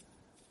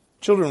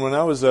Children, when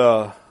I was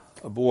a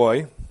young boy,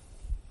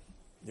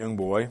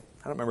 I don't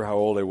remember how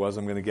old I was.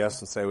 I'm going to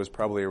guess and say I was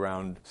probably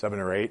around 7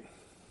 or 8.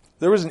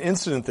 There was an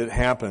incident that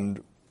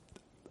happened,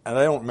 and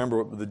I don't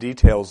remember the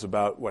details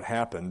about what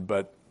happened,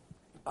 but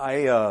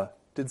I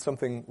did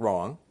something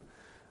wrong.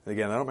 And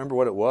again, I don't remember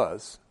what it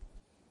was.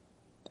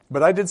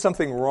 But I did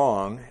something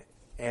wrong,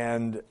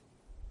 and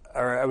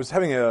I was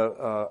having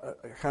a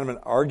kind of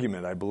an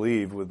argument, I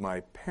believe, with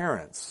my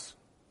parents.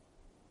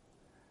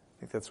 I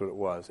think that's what it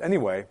was.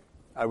 Anyway,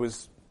 I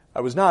was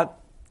not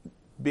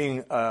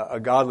being a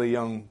godly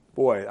young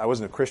boy. I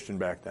wasn't a Christian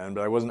back then,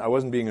 but I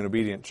wasn't being an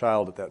obedient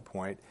child at that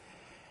point.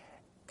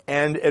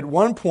 And at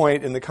one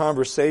point in the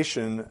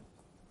conversation,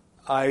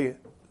 I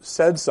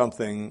said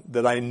something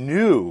that I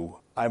knew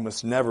I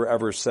must never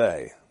ever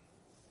say,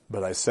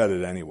 but I said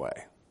it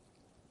anyway.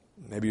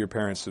 Maybe your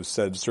parents have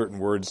said certain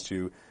words to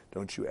you,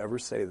 "Don't you ever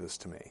say this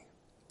to me,"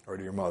 or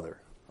to your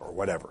mother, or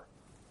whatever.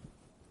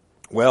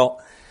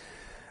 Well,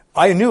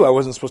 I knew I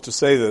wasn't supposed to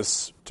say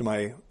this to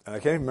and I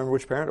can't even remember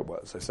which parent it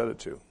was I said it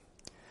to.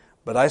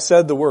 But I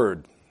said the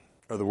word,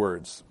 or the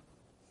words.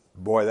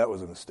 Boy, that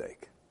was a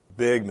mistake.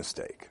 Big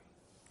mistake.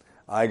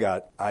 I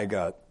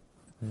got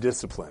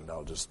disciplined,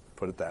 I'll just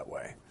put it that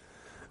way,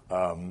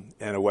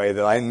 in a way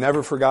that I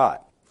never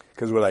forgot.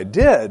 Because what I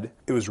did,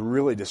 it was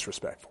really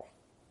disrespectful.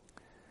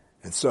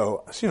 And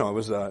so,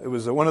 it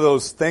was one of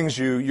those things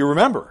you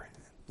remember.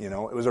 It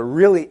was a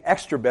really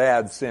extra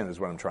bad sin is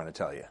what I'm trying to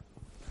tell you.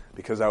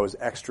 Because I was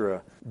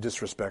extra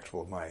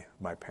disrespectful of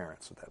my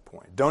parents at that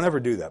point. Don't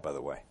ever do that, by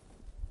the way.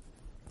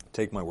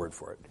 Take my word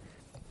for it.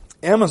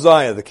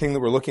 Amaziah, the king that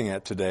we're looking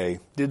at today,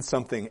 did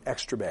something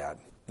extra bad.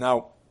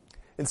 Now,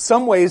 in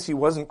some ways, he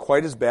wasn't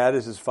quite as bad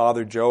as his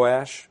father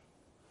Joash,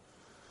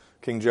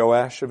 King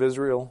Joash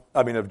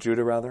of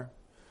Judah, rather.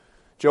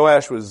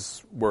 Joash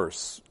was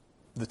worse.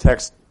 The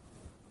text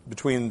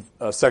between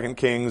 2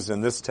 Kings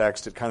and this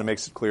text, it kind of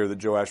makes it clear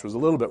that Joash was a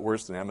little bit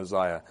worse than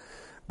Amaziah.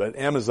 But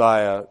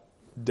Amaziah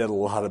did a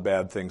lot of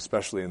bad things,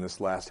 especially in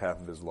this last half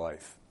of his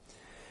life.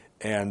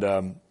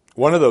 And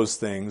one of those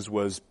things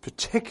was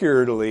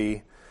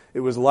particularly,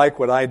 it was like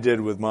what I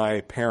did with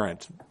my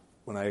parent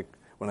when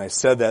I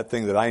said that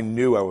thing that I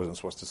knew I wasn't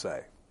supposed to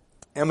say.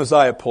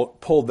 Amaziah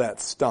pulled that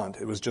stunt.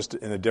 It was just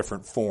in a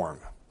different form.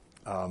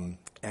 And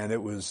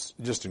it was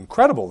just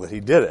incredible that he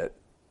did it.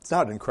 It's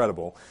not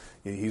incredible.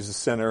 He's a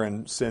sinner,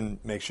 and sin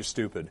makes you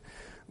stupid.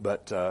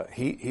 But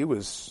he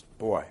was,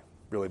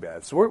 really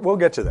bad. So we'll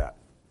get to that.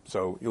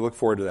 So you look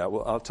forward to that.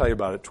 I'll tell you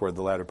about it toward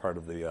the latter part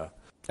of the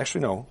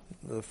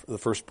the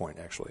first point,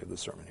 actually, of the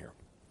sermon here.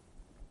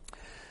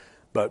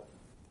 But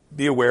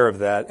be aware of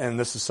that, and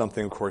this is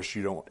something, of course,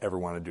 you don't ever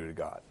want to do to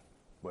God,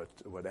 what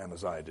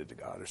Amaziah did to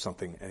God, or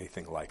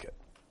anything like it.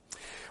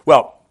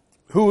 Well,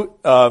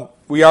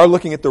 we are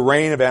looking at the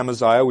reign of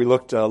Amaziah. We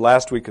looked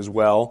last week as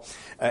well.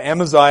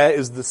 Amaziah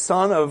is the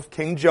son of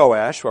King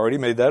Joash. We already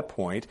made that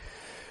point.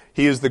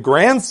 He is the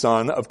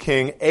grandson of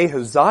King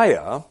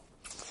Ahaziah,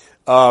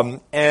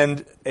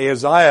 and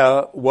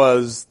Ahaziah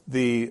was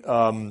the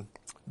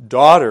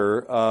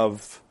daughter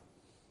of,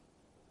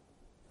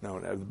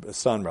 a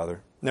son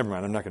rather. Never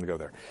mind, I'm not going to go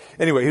there.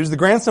 Anyway, he was the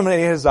grandson of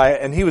Ahaziah,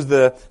 and he was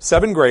the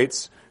 7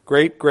 great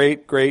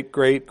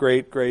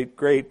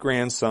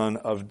grandson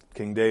of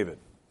King David.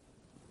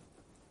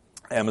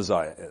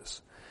 Amaziah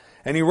is.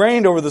 And he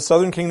reigned over the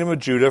southern kingdom of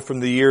Judah from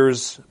the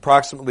years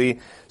approximately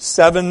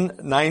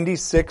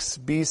 796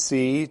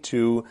 BC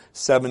to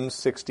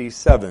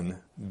 767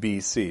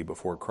 BC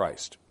before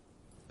Christ.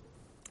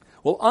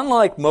 Well,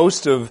 unlike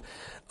most of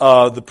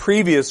the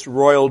previous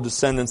royal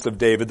descendants of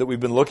David that we've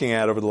been looking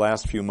at over the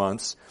last few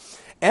months,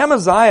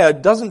 Amaziah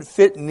doesn't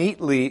fit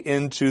neatly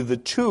into the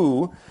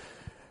two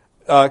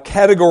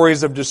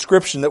categories of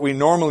description that we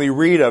normally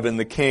read of in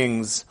the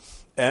Kings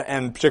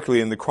and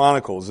particularly in the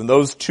Chronicles. And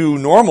those two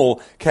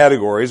normal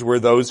categories were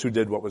those who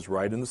did what was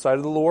right in the sight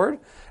of the Lord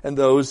and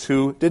those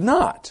who did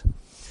not.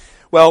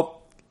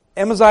 Well,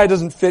 Amaziah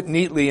doesn't fit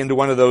neatly into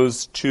one of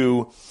those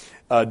two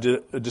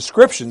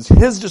descriptions.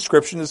 His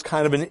description is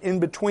kind of an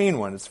in-between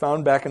one. It's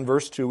found back in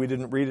verse 2. We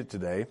didn't read it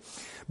today.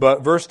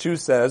 But verse 2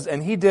 says,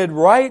 "And he did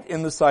right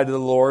in the sight of the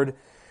Lord,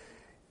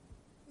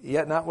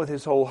 yet not with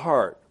his whole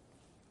heart."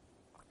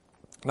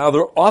 Now, the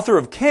author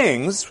of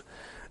Kings,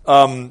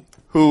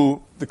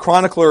 who the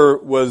chronicler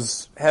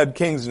had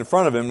kings in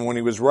front of him when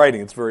he was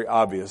writing, it's very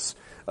obvious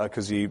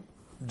because he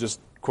just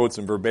quotes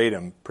them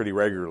verbatim pretty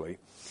regularly.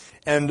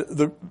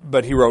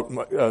 But he wrote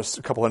a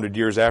couple hundred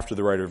years after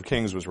the writer of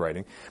Kings was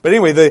writing. But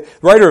anyway, the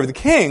writer of the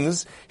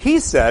Kings, he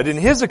said in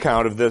his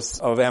account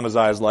of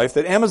Amaziah's life,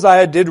 that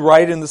Amaziah did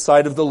right in the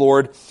sight of the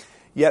Lord,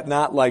 yet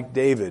not like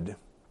David,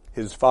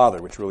 his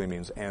father, which really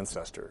means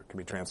ancestor. It can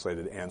be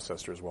translated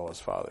ancestor as well as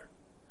father.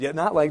 Yet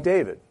not like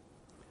David.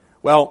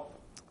 Well,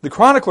 the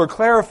chronicler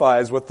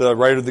clarifies what the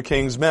writer of the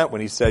Kings meant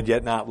when he said,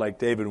 yet not like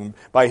David,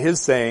 by his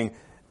saying,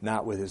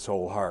 not with his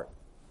whole heart.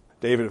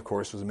 David, of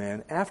course, was a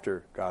man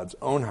after God's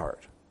own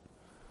heart.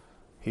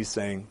 He's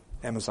saying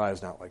Amaziah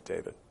is not like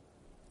David.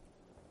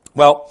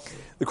 Well,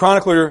 the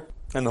chronicler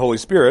And the Holy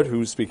Spirit,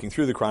 who's speaking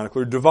through the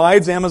chronicler,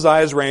 divides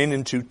Amaziah's reign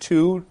into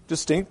two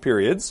distinct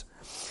periods.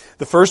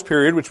 The first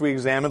period, which we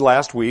examined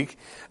last week,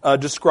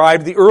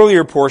 described the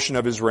earlier portion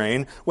of his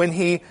reign when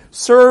he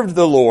served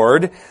the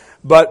Lord,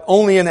 but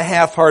only in a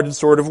half-hearted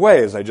sort of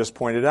way, as I just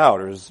pointed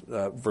out, or as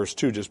verse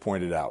 2 just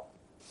pointed out.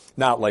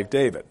 Not like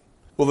David.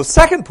 Well, the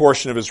second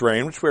portion of his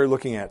reign, which we're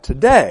looking at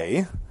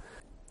today,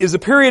 is a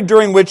period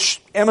during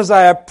which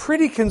Amaziah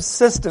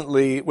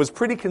was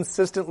pretty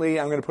consistently,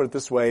 I'm going to put it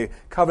this way,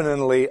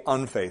 covenantally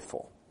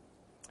unfaithful.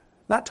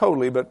 Not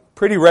totally, but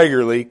pretty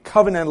regularly,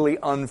 covenantally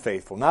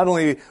unfaithful. Not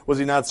only was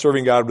he not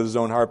serving God with his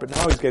own heart, but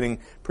now he's getting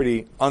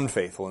pretty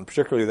unfaithful, and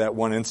particularly that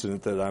one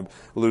incident that I've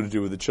alluded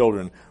to with the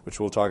children, which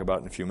we'll talk about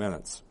in a few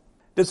minutes.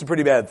 Did some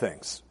pretty bad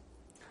things.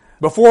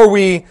 Before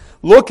we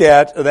look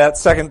at that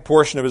second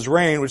portion of his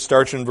reign, which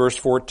starts in verse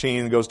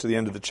 14 and goes to the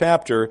end of the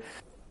chapter,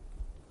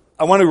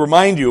 I want to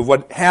remind you of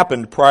what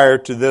happened prior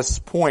to this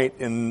point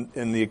in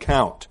the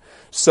account.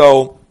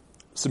 So,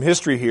 some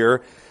history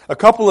here. A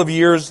couple of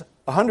hundred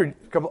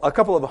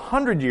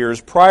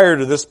years prior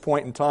to this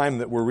point in time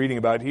that we're reading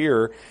about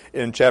here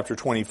in chapter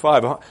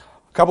 25, a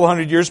couple of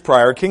hundred years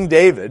prior, King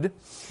David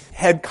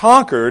had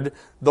conquered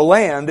the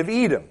land of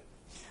Edom,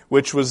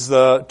 which was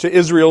to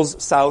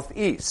Israel's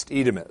southeast.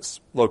 Edom is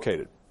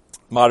located,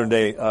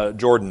 modern-day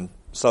Jordan,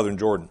 southern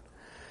Jordan.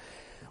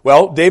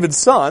 Well, David's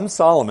son,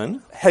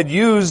 Solomon, had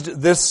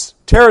used this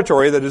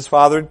territory that his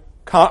father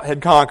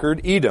had conquered,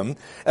 Edom,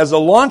 as a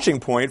launching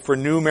point for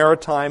new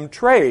maritime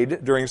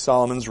trade during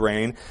Solomon's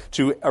reign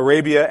to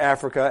Arabia,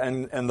 Africa,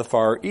 and the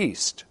Far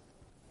East.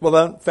 Well,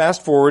 then,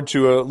 fast forward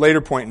to a later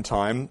point in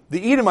time,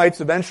 the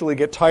Edomites eventually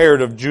get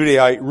tired of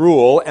Judahite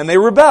rule, and they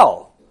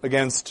rebel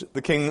against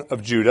the king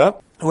of Judah,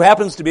 who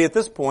happens to be at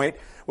this point,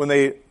 when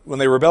they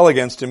rebel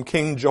against him,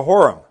 King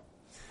Jehoram,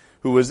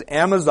 who was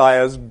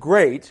Amaziah's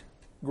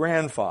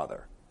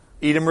great-grandfather.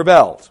 Edom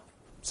rebelled.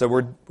 So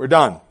we're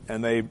done.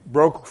 And they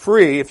broke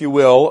free, if you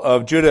will,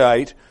 of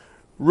Judahite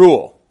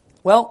rule.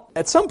 Well,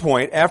 at some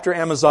point, after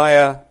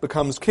Amaziah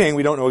becomes king,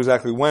 we don't know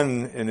exactly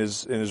when in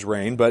his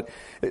reign, but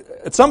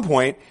at some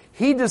point,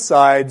 he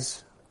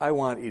decides, I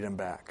want Edom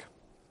back.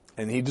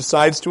 And he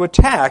decides to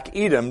attack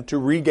Edom to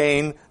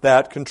regain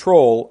that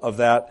control of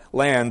that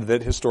land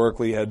that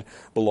historically had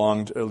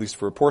belonged, at least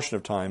for a portion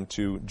of time,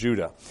 to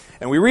Judah.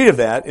 And we read of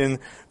that in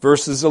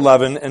verses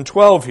 11 and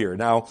 12 here.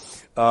 Now,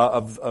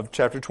 of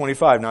chapter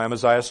 25. Now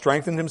Amaziah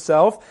strengthened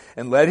himself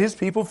and led his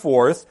people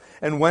forth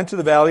and went to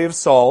the valley of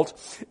Salt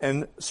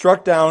and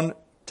struck down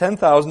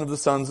 10,000 of the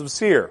sons of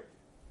Seir.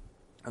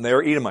 And they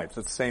are Edomites.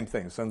 That's the same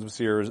thing. Sons of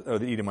Seir are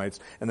the Edomites.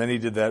 And then he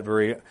did that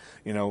very,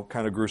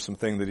 kind of gruesome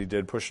thing that he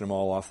did, pushing them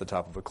all off the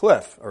top of a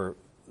cliff, or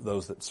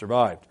those that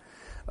survived.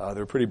 They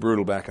were pretty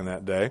brutal back in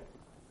that day.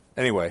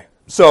 Anyway,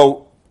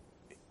 so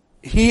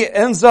he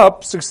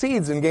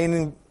succeeds in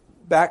gaining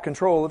back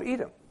control of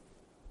Edom.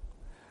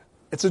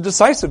 It's a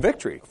decisive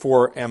victory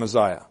for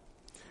Amaziah,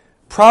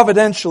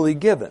 providentially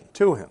given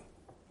to him.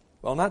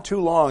 Well, not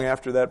too long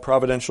after that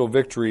providential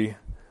victory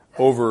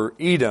over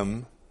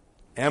Edom,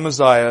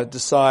 Amaziah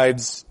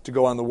decides to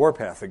go on the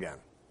warpath again.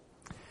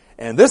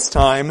 And this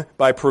time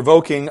by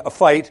provoking a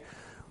fight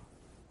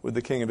with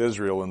the king of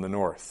Israel in the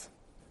north.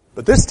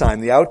 But this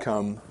time the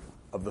outcome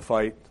of the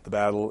fight, the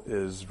battle,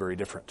 is very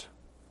different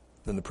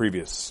than the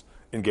previous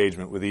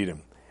engagement with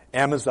Edom.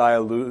 Amaziah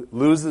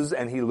loses,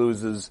 and he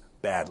loses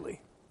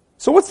badly.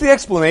 So what's the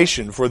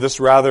explanation for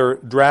this rather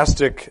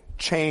drastic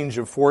change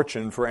of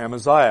fortune for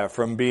Amaziah,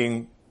 from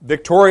being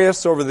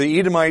victorious over the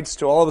Edomites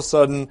to all of a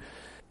sudden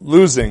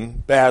losing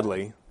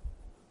badly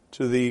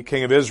to the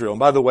king of Israel? And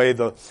by the way,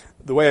 the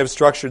way I've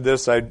structured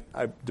this, I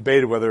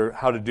debated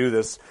how to do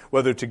this,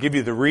 whether to give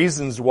you the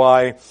reasons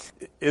why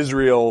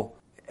Israel,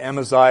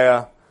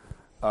 Amaziah,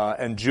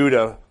 and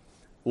Judah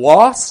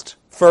lost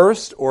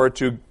first, or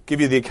to give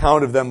you the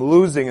account of them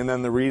losing and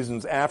then the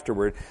reasons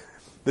afterward.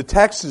 The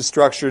text is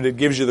structured, it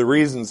gives you the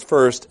reasons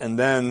first and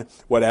then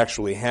what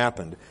actually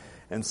happened.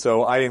 And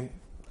so I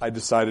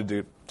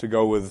decided to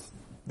go with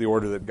the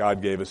order that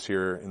God gave us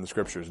here in the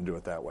Scriptures and do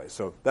it that way.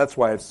 So that's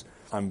why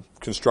I'm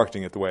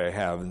constructing it the way I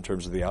have in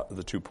terms of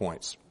the 2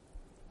 points.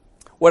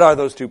 What are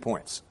those 2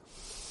 points?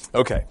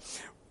 Okay.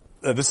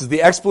 This is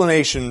the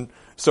explanation.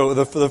 So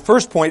the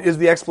first point is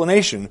the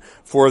explanation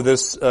for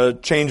this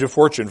change of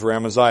fortune for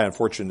Amaziah. And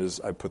fortune is,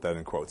 I put that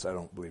in quotes. I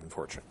don't believe in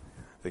fortune.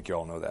 I think you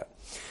all know that.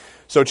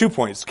 So 2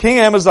 points. King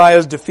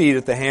Amaziah's defeat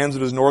at the hands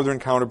of his northern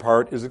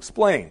counterpart is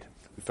explained.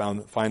 We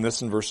find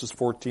this in verses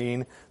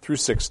 14 through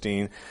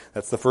 16.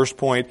 That's the first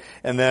point.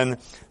 And then,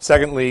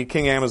 secondly,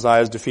 King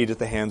Amaziah's defeat at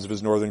the hands of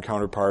his northern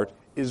counterpart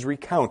is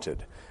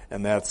recounted.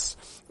 And that's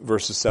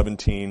verses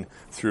 17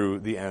 through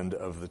the end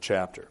of the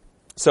chapter.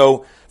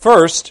 So,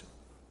 first,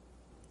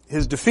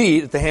 his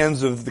defeat at the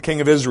hands of the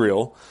king of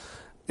Israel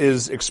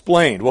is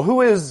explained. Well, who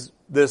is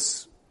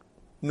this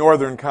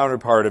northern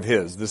counterpart of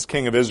his, this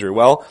king of Israel?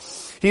 Well,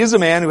 he is a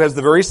man who has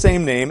the very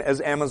same name as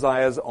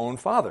Amaziah's own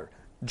father,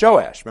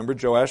 Joash. Remember,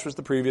 Joash was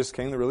the previous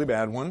king, the really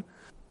bad one.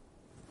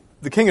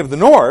 The king of the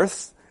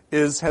north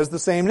has the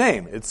same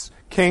name. It's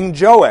King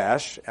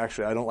Joash.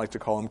 Actually, I don't like to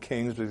call him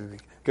kings, because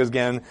Because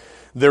again,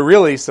 they're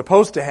really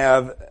supposed to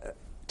have,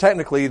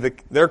 technically,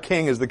 their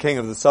king is the king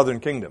of the southern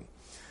kingdom.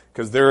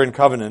 Because they're in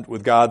covenant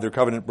with God, they're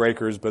covenant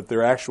breakers, but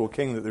their actual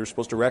king that they're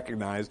supposed to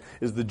recognize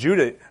is the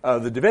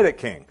Davidic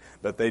king,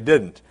 but they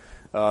didn't.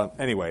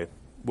 Anyway,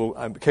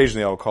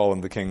 occasionally I'll call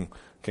him the king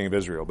of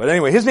Israel. But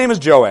anyway, his name is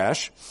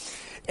Joash.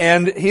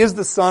 And he is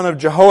the son of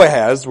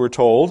Jehoahaz, we're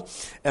told,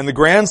 and the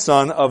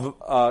grandson of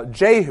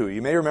Jehu.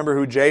 You may remember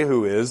who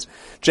Jehu is.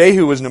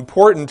 Jehu was an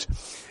important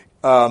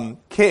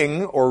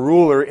king or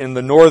ruler in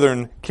the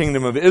northern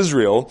kingdom of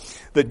Israel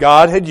that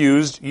God had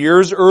used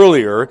years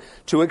earlier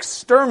to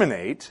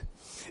exterminate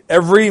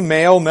every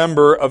male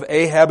member of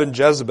Ahab and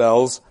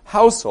Jezebel's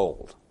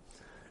household,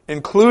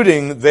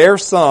 including their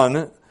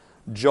son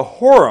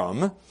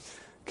Jehoram,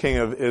 king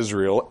of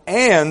Israel,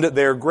 and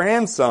their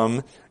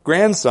grandson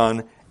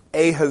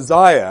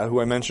Amaziah,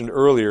 who I mentioned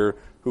earlier,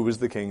 who was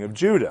the king of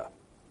Judah.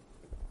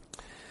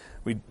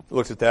 We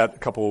looked at that a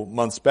couple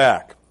months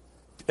back.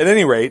 At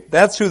any rate,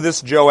 that's who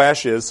this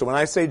Joash is. So when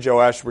I say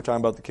Joash, we're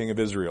talking about the king of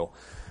Israel,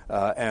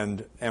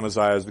 and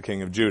Amaziah is the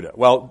king of Judah.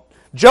 Well,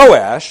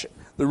 Joash,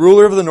 the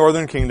ruler of the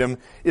northern kingdom,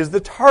 is the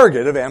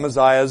target of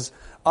Amaziah's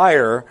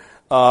ire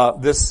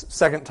this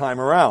second time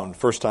around.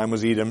 First time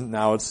was Edom,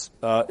 now it's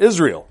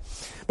Israel.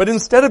 But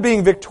instead of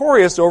being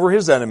victorious over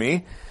his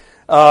enemy,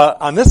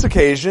 on this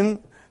occasion,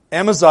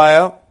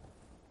 Amaziah,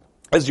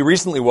 as he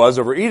recently was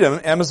over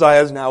Edom,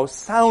 Amaziah is now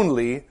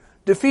soundly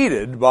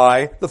defeated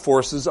by the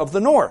forces of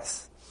the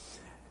north.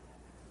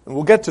 And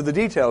we'll get to the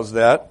details of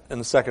that in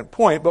the second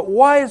point, but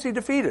why is he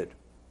defeated?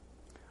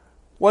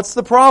 What's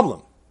the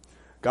problem?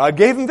 God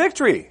gave him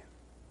victory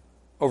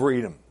over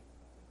Edom.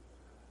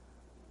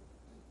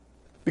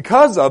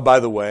 Because of,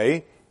 by the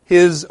way,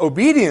 his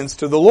obedience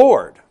to the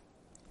Lord.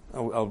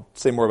 I'll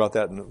say more about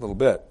that in a little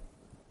bit.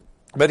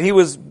 But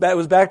that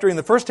was back during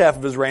the first half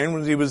of his reign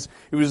when he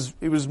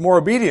was more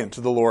obedient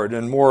to the Lord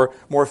and more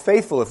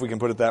faithful, if we can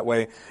put it that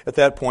way, at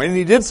that point. And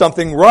he did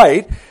something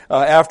right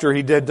after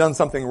he had done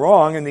something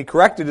wrong, and he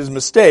corrected his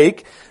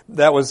mistake.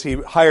 That was, he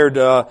hired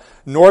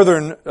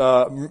northern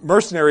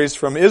mercenaries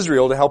from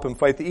Israel to help him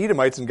fight the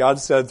Edomites, and God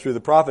said through the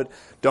prophet,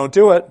 "Don't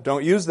do it,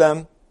 don't use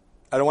them.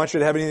 I don't want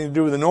you to have anything to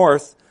do with the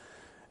north."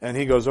 And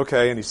he goes,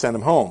 "Okay," and he sent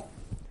them home.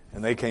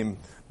 And they came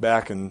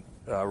back and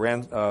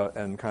ran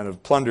and kind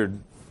of plundered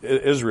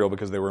Israel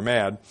because they were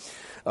mad.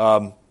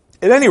 At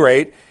any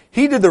rate,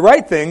 he did the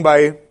right thing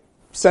by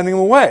sending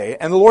them away,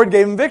 and the Lord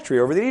gave him victory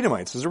over the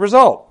Edomites as a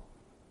result.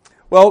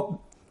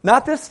 Well,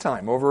 not this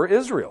time over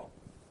Israel.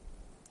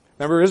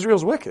 Remember,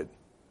 Israel's wicked.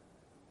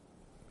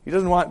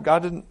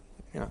 God didn't,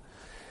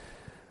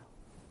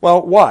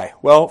 Well, why?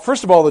 Well,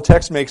 first of all, the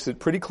text makes it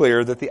pretty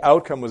clear that the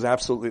outcome was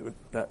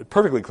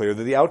perfectly clear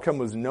that the outcome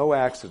was no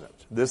accident.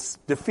 This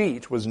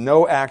defeat was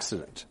no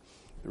accident.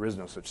 There is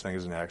no such thing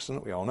as an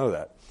accident. We all know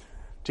that.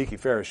 Tiki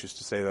Ferris used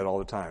to say that all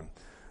the time.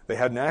 They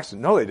had an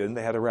accident. No, they didn't.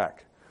 They had a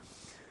wreck.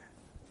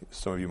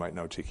 Some of you might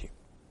know Tiki.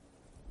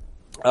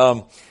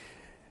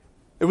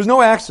 It was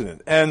no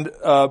accident. And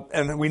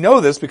we know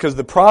this because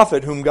the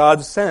prophet whom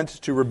God sent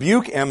to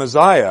rebuke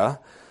Amaziah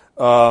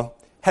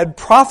had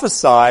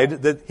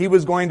prophesied that he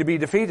was going to be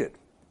defeated.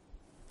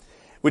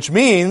 Which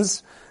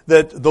means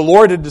that the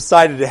Lord had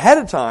decided ahead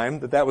of time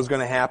that was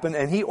going to happen,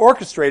 and he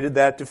orchestrated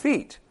that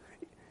defeat.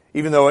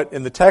 Even though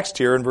in the text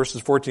here, in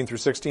verses 14 through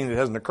 16, it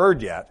hasn't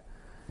occurred yet.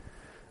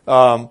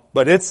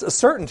 But it's a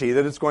certainty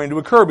that it's going to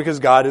occur because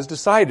God has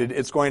decided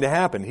it's going to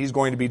happen. He's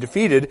going to be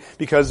defeated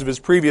because of his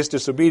previous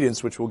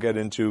disobedience, which we'll get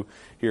into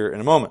here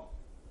in a moment.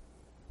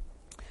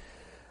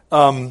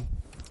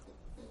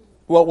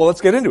 Well,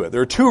 let's get into it.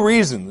 There are two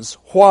reasons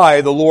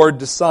why the Lord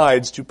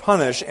decides to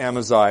punish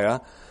Amaziah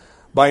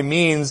by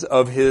means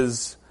of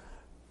his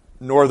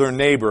northern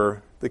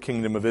neighbor, the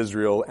kingdom of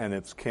Israel, and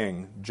its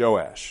king,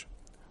 Joash.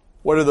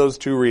 What are those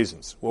two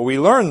reasons? Well, we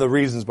learn the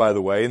reasons, by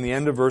the way, in the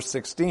end of verse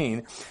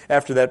 16,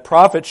 after that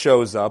prophet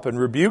shows up and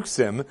rebukes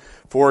him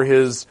for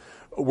his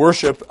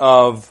worship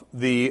of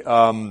the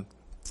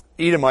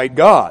Edomite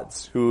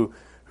gods, who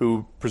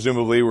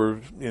presumably were,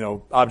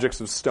 objects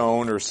of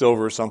stone or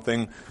silver or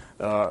something,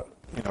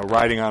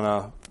 riding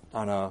on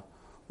a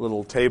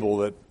little table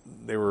that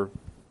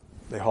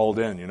they hauled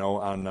in,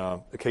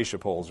 on acacia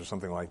poles or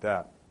something like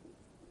that.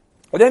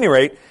 At any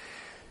rate,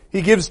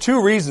 he gives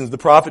two reasons, the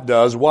prophet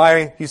does,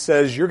 why he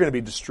says you're going to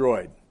be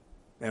destroyed,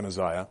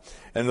 Amaziah.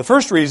 And the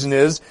first reason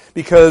is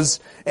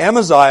because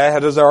Amaziah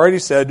had, as I already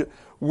said,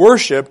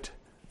 worshipped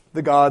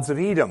the gods of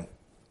Edom.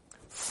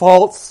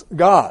 False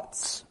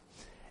gods.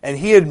 And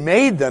he had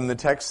made them, the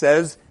text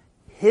says,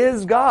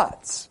 his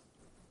gods.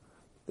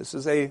 This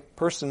is a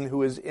person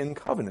who is in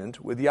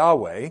covenant with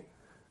Yahweh,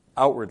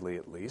 outwardly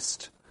at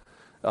least,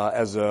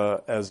 as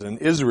an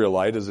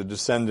Israelite, as a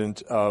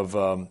descendant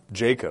of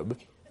Jacob.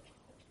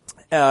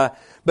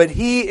 But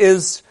he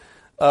is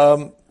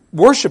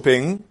worshipped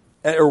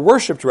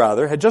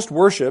had just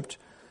worshipped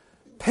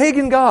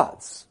pagan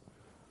gods.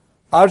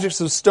 Objects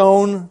of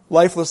stone,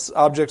 lifeless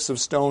objects of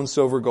stone,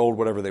 silver, gold,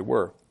 whatever they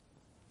were.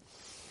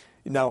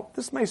 Now,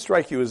 this may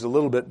strike you as a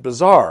little bit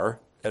bizarre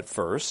at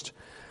first.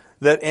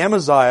 that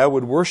Amaziah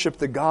would worship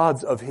the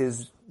gods of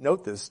his,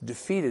 note this,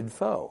 defeated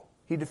foe.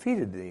 He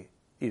defeated the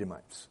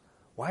Edomites.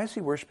 Why is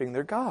he worshiping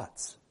their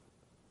gods?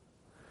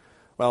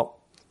 Well,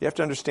 you have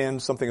to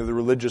understand something of the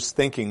religious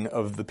thinking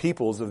of the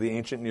peoples of the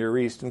ancient Near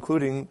East,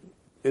 including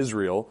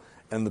Israel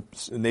and the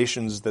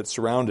nations that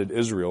surrounded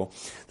Israel.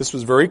 This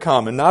was very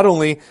common, not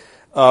only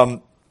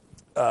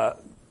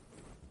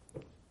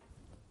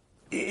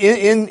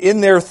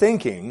in their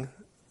thinking,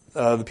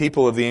 the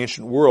people of the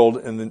ancient world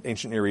and the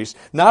ancient Near East,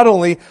 not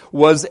only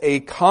was a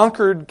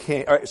conquering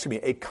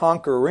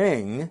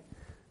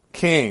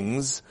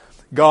king's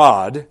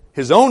God,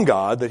 his own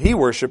God that he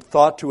worshipped,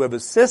 thought to have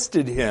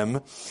assisted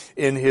him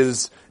in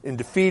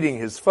defeating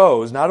his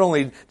foes. Not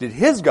only did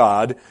his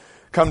God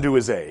come to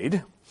his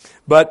aid,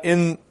 but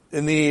in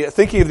the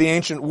thinking of the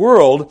ancient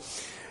world,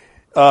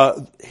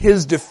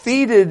 his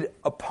defeated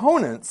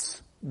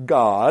opponent's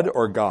God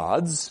or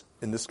gods,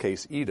 in this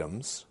case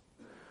Edom's,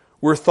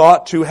 were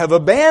thought to have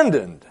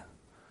abandoned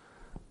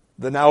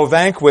the now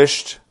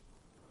vanquished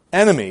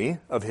enemy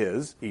of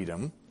his,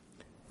 Edom,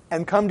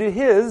 and come to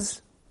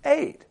his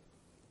aid.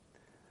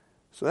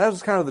 So that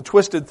was kind of the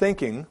twisted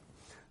thinking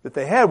that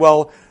they had.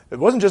 Well, it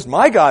wasn't just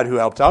my God who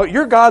helped out.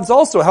 Your gods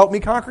also helped me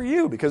conquer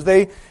you because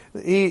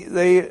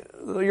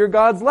your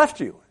gods left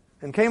you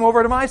and came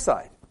over to my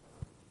side.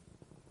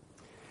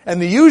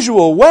 And the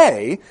usual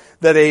way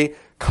that a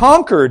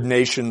conquered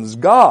nation's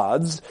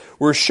gods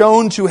were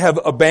shown to have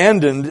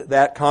abandoned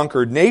that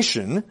conquered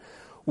nation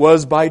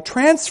was by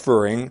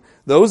transferring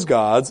those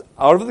gods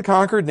out of the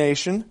conquered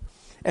nation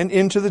and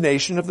into the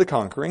nation of the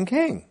conquering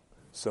king.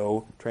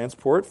 So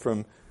transport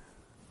from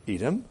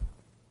Edom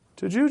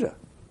to Judah.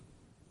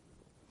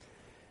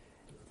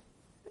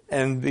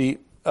 And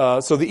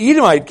so the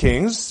Edomite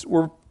kings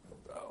were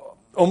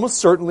almost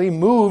certainly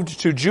moved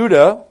to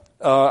Judah.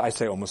 I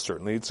say almost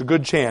certainly, it's a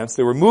good chance.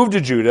 They were moved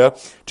to Judah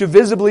to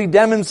visibly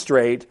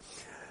demonstrate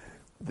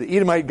the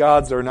Edomite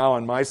gods are now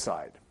on my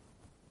side.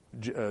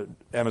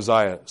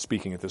 Amaziah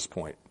speaking at this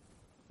point.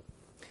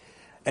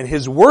 And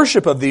his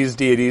worship of these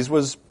deities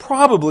was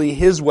probably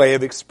his way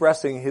of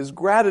expressing his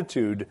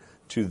gratitude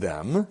to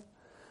them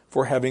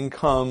for having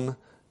come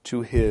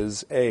to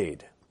his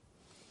aid.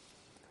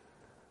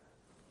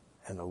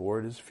 And the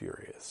Lord is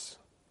furious.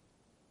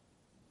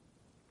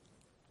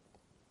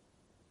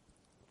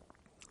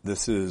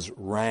 This is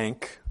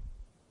rank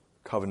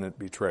covenant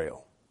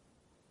betrayal,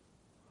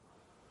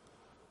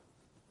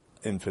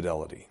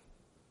 infidelity.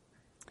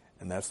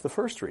 And that's the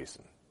first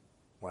reason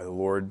why the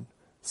Lord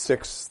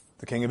sicks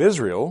the king of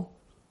Israel,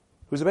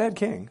 who's a bad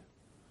king,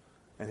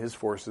 and his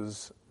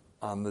forces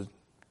on the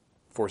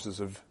forces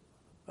of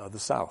the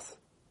south.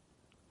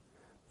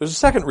 There's a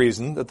second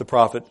reason that the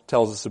prophet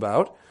tells us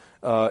about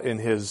in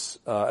his,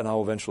 and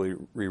I'll eventually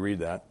reread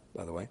that,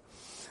 by the way.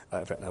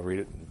 In fact, I'll read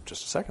it in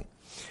just a second.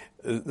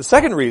 The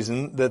second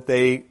reason that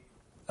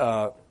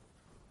that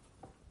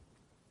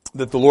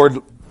the Lord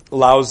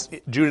allows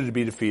Judah to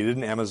be defeated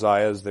and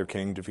Amaziah as their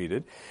king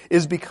defeated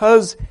is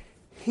because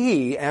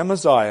he,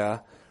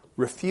 Amaziah,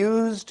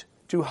 refused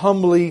to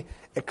humbly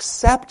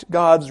accept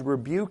God's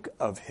rebuke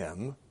of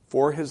him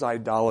for his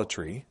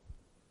idolatry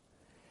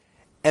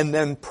and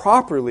then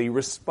properly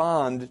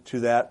respond to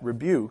that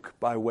rebuke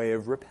by way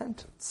of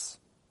repentance.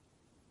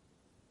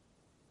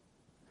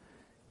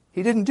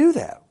 He didn't do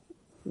that.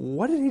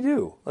 What did he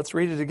do? Let's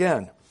read it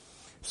again.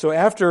 So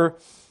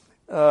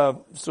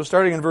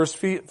starting in verse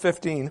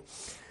 15,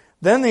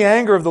 then the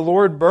anger of the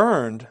Lord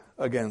burned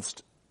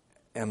against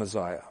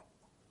Amaziah.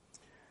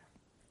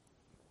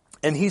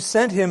 And he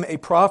sent him a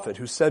prophet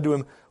who said to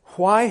him,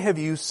 why have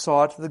you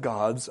sought the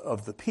gods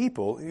of the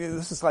people?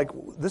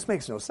 This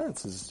makes no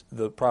sense, is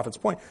the prophet's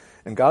point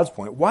and God's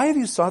point. Why have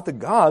you sought the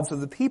gods of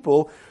the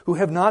people who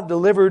have not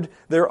delivered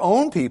their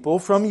own people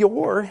from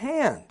your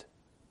hand?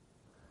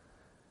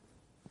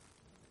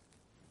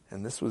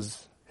 And this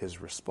was his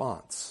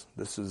response.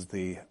 This is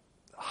the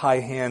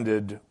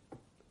high-handed,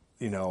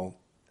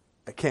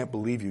 I can't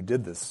believe you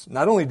did this.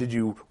 Not only did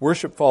you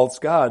worship false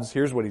gods,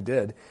 here's what he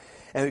did.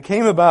 And it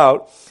came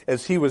about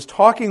as he was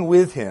talking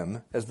with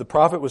him, as the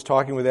prophet was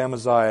talking with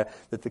Amaziah,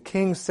 that the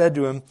king said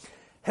to him,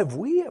 have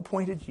we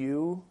appointed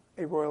you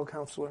a royal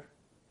counselor?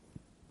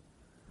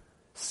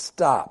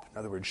 Stop. In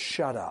other words,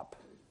 shut up.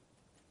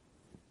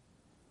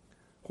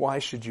 Why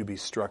should you be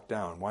struck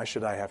down? Why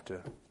should I have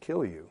to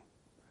kill you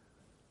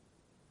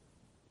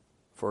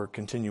for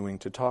continuing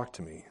to talk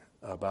to me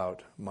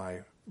about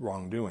my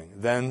wrongdoing?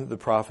 Then the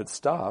prophet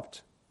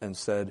stopped and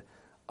said,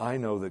 I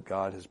know that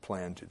God has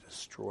planned to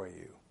destroy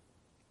you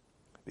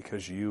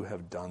because you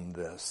have done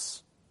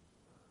this.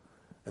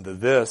 And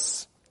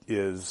this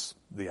is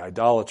the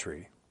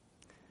idolatry.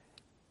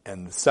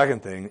 And the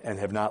second thing, and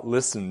have not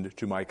listened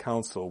to my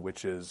counsel,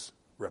 which is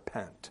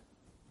repent.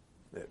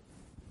 It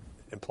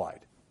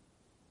implied.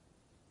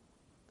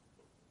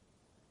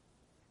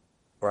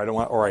 Or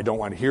I don't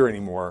want to hear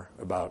anymore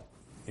about,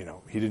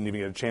 he didn't even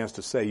get a chance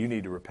to say, you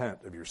need to repent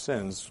of your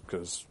sins,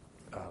 because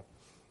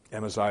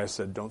Amaziah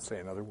said, don't say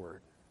another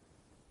word.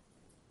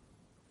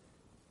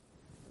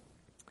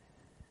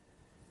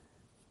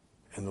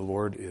 And the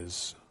Lord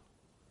is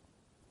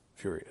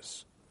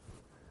furious.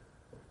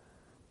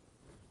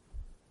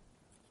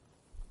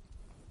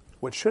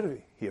 What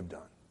should he have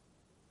done?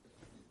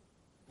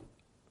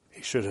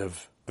 He should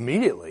have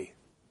immediately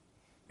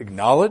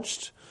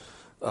acknowledged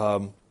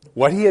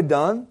what he had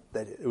done,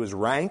 that it was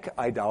rank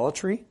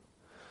idolatry,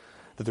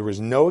 that there was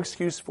no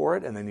excuse for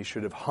it, and then he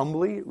should have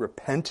humbly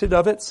repented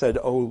of it, said,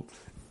 oh,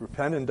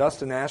 repent in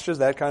dust and ashes,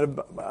 that kind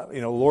of,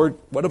 Lord,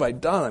 what have I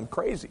done? I'm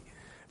crazy.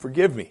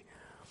 Forgive me.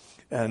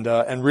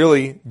 And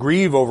really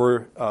grieve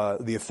over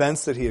the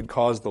offense that he had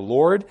caused the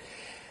Lord.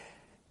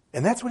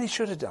 And that's what he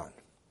should have done.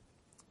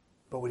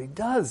 But what he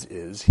does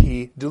is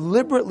he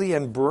deliberately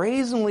and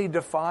brazenly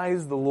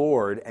defies the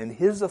Lord and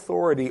his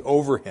authority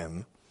over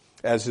him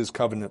as his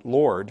covenant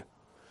Lord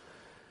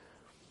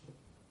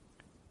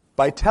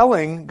by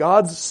telling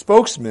God's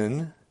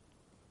spokesman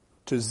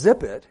to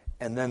zip it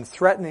and then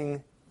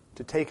threatening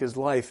to take his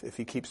life if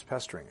he keeps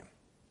pestering him.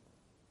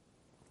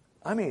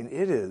 I mean,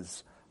 it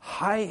is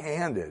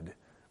high-handed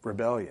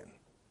rebellion.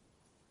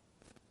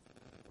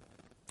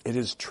 It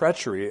is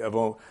treachery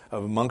of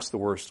amongst the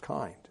worst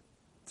kind,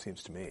 it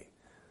seems to me.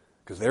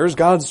 Because there's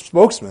God's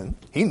spokesman.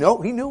 He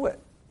knew it.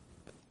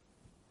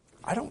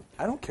 I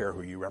don't care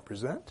who you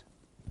represent.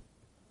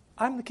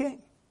 I'm the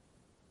king.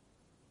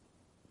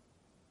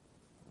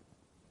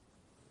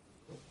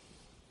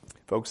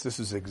 Folks, this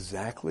is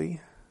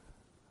exactly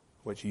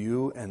what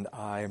you and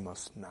I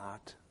must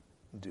not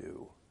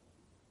do.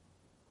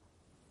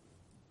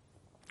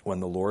 When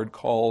the Lord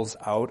calls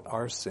out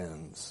our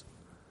sins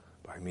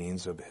by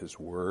means of his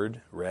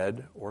word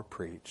read or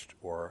preached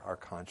or our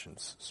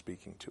conscience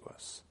speaking to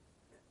us.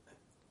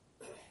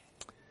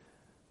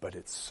 But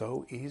it's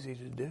so easy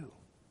to do.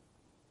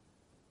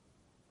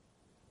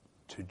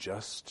 To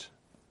just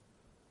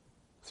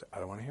say, I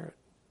don't want to hear it.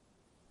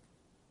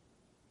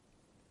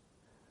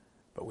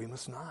 But we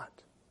must not.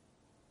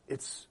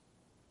 It's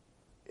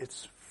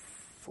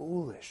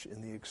foolish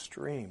in the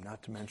extreme,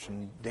 not to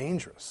mention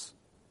dangerous.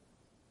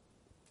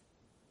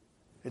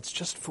 It's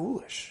just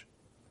foolish.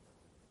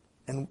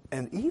 And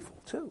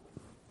evil, too.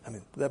 I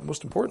mean, that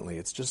most importantly,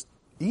 it's just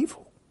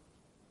evil.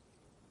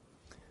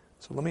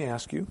 So let me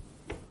ask you,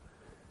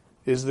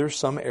 is there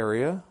some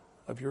area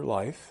of your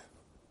life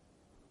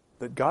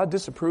that God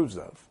disapproves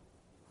of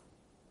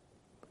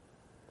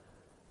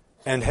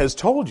and has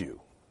told you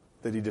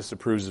that he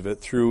disapproves of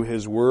it through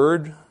his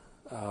word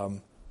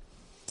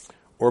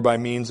or by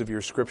means of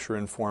your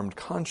scripture-informed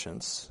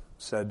conscience,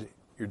 said,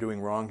 you're doing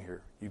wrong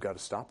here. You've got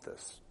to stop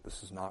this.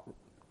 This is not,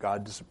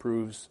 God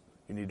disapproves,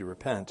 you need to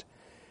repent.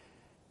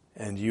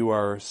 And you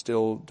are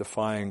still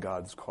defying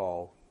God's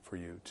call for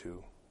you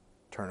to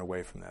turn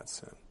away from that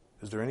sin.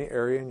 Is there any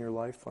area in your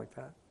life like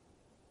that?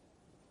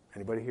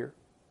 Anybody here?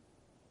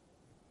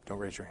 Don't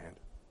raise your hand.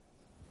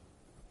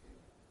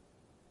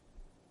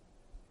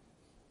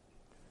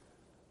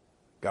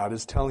 God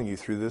is telling you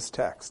through this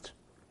text,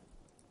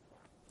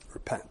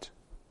 repent.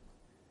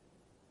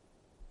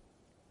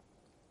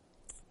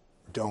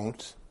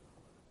 Don't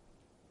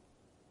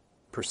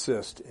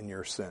persist in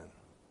your sin,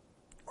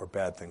 or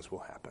bad things will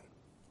happen.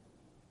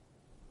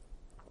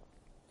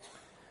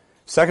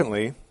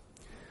 Secondly,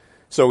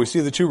 so we see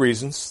the two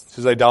reasons,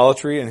 his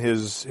idolatry and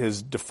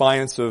his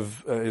defiance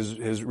of,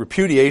 his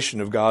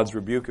repudiation of God's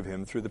rebuke of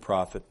him through the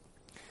prophet.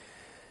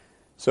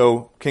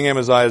 So King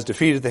Amaziah's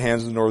defeat at the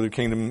hands of the northern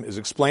kingdom is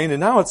explained,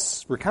 and now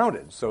it's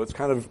recounted. So it's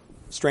kind of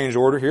strange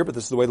order here, but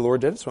this is the way the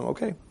Lord did it, so I'm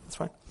okay, that's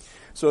fine.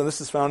 So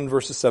this is found in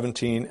verses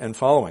 17 and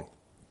following.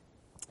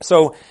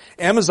 So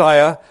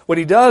Amaziah, what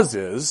he does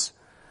is,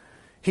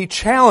 he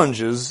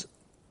challenges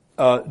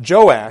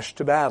Joash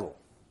to battle.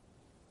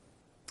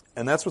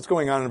 And that's what's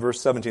going on in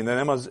verse 17. Then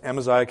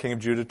Amaziah, king of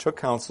Judah, took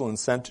counsel and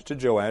sent to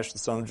Joash, the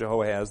son of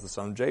Jehoahaz, the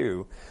son of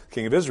Jehu,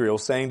 king of Israel,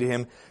 saying to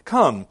him,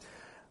 come,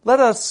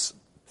 let us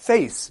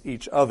face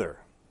each other.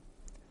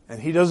 And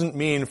he doesn't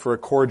mean for a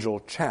cordial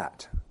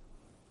chat.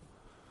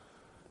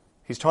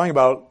 He's talking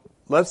about,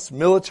 let's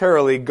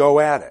militarily go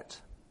at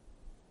it.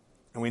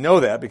 And we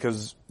know that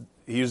because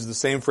he uses the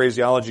same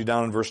phraseology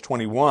down in verse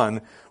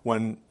 21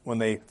 when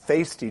they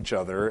faced each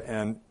other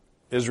and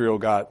Israel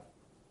got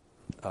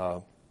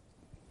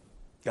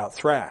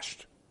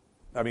thrashed.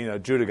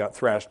 Judah got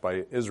thrashed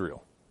by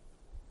Israel.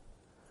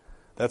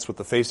 That's what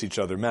the face each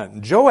other meant.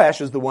 And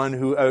Joash is the one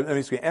who,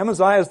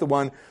 Amaziah is the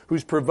one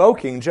who's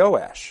provoking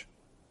Joash.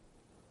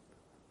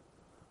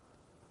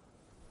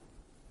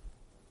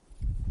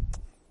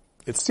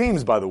 It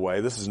seems, by the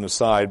way, this is an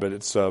aside, but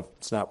it's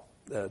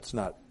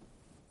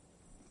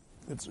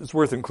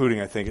worth including,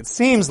 I think. It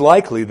seems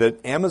likely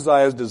that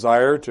Amaziah's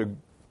desire to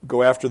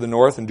go after the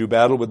north and do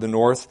battle with the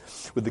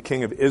north, with the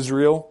king of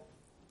Israel,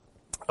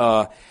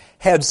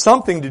 had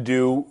something to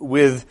do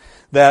with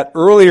that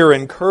earlier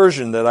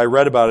incursion that I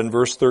read about in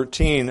verse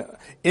 13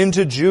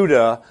 into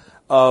Judah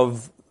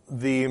of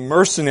the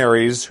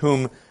mercenaries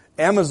whom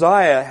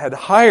Amaziah had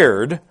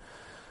hired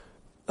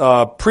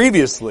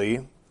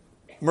previously,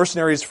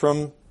 mercenaries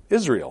from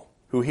Israel,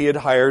 who he had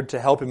hired to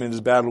help him in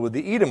his battle with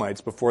the Edomites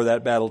before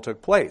that battle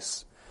took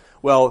place.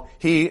 Well,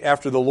 he,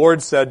 after the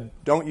Lord said,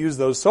 don't use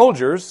those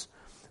soldiers,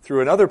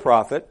 through another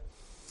prophet,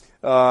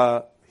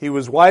 he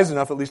was wise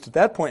enough, at least at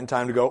that point in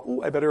time, to go,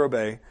 "Ooh, I better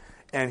obey."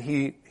 And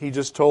he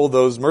just told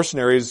those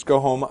mercenaries, "Go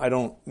home, I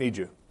don't need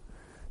you."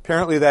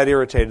 Apparently that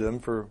irritated them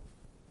for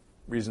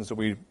reasons that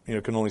we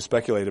can only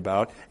speculate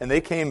about. And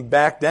they came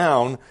back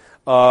down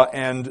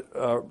and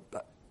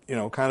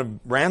kind of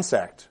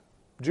ransacked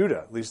Judah,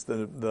 at least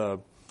the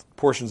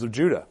portions of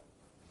Judah,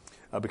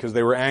 because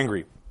they were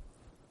angry.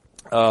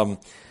 At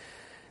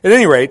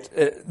any rate,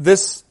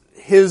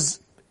 his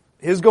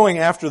going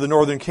after the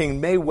northern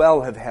king may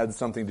well have had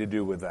something to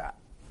do with that.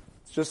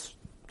 It's just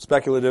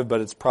speculative,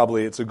 but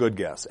it's a good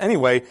guess.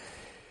 Anyway,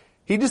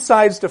 he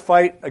decides to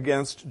fight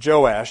against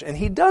Joash, and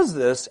he does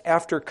this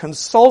after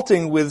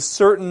consulting with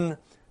certain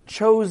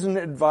chosen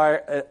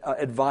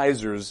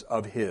advisors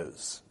of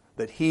his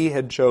that he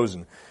had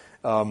chosen,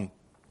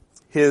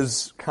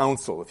 his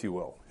council, if you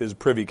will, his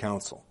privy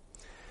council.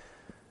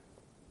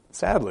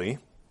 Sadly,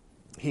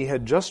 he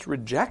had just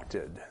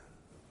rejected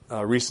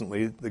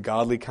recently the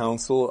godly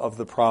counsel of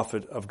the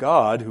prophet of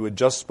God who had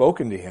just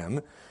spoken to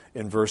him.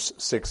 In verse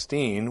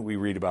 16, we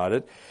read about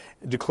it,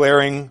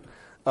 declaring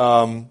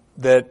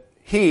that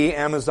he,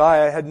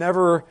 Amaziah, had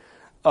never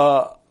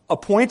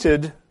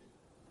appointed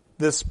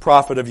this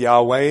prophet of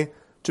Yahweh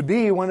to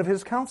be one of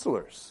his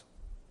counselors.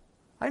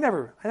 I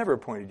never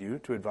appointed you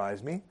to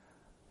advise me.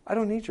 I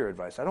don't need your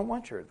advice. I don't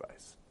want your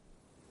advice.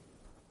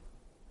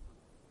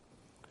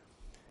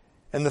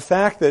 And the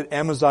fact that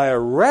Amaziah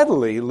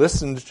readily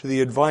listened to the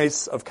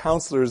advice of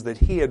counselors that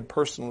he had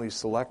personally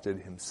selected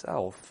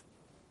himself,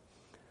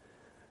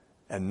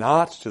 and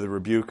not to the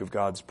rebuke of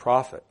God's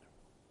prophet,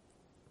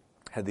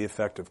 had the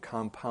effect of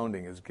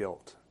compounding his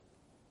guilt.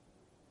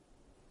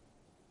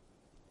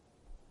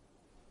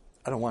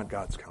 I don't want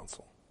God's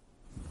counsel.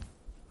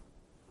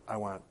 I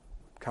want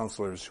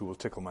counselors who will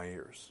tickle my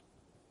ears.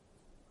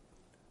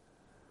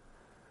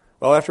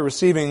 Well, after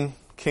receiving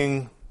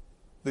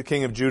the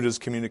king of Judah's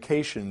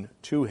communication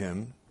to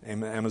him,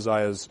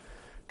 Amaziah's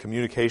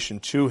communication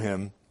to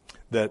him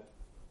that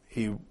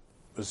he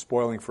was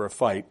spoiling for a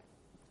fight,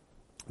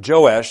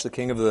 Joash, the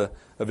king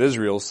of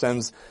Israel,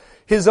 sends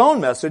his own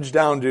message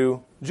down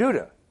to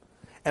Judah.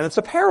 And it's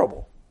a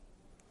parable.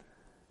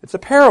 It's a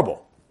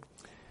parable.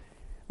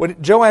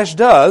 What Joash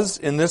does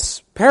in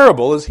this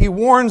parable is he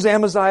warns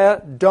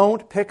Amaziah,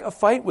 don't pick a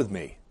fight with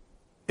me.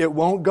 It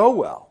won't go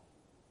well.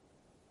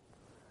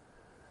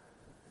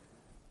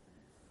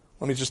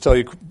 Let me just tell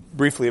you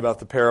briefly about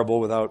the parable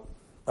without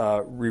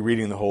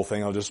rereading the whole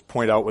thing. I'll just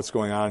point out what's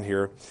going on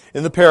here.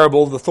 In the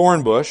parable, the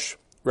thorn bush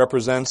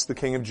represents the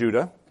king of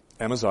Judah,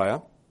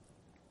 Amaziah.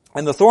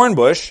 And the thorn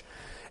bush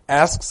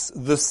asks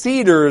the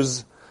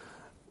cedar's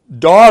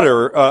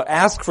daughter,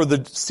 for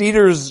the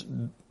cedar's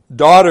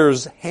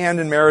daughter's hand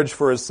in marriage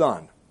for his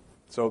son.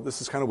 So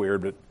this is kind of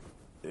weird, but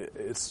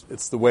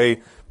it's the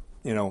way,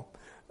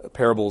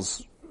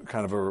 parables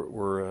kind of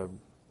were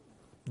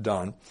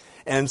done.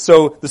 And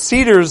so the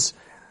cedar's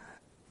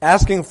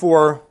asking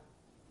for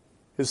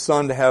his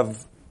son to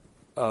have,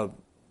 the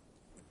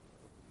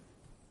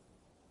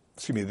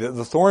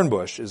thorn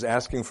bush is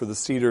asking for the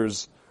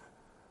cedar's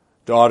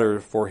daughter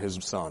for his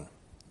son,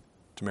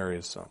 to marry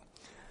his son.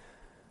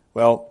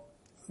 Well,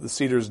 the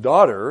cedar's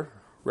daughter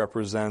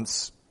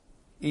represents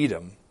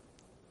Edom,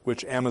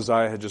 which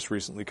Amaziah had just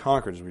recently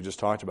conquered, as we just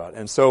talked about.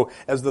 And so,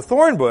 as the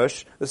thorn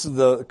bush, this is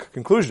the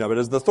conclusion of it,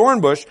 as the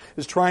thorn bush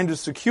is trying to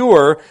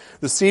secure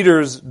the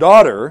cedar's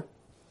daughter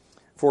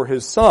for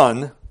his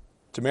son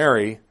to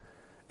marry,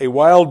 a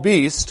wild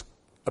beast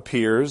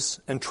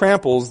appears and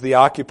tramples the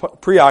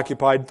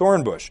preoccupied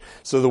thorn bush.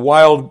 So the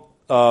wild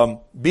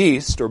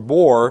beast, or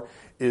boar,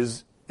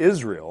 is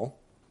Israel,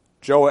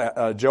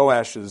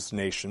 Joash's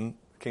nation,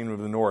 kingdom of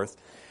the north,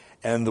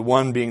 and the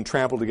one being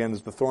trampled again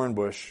is the thorn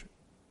bush,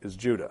 is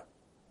Judah,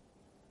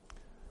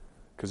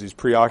 because he's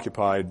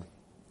preoccupied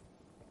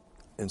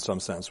in some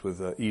sense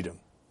with Edom.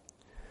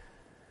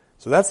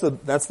 So that's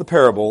the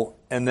parable,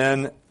 and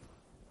then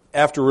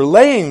after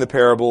relaying the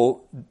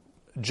parable,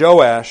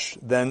 Joash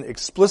then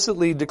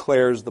explicitly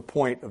declares the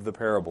point of the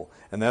parable,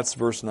 and that's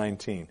verse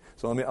 19.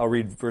 So I'll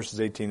read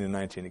verses 18 and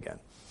 19 again.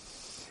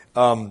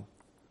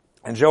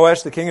 And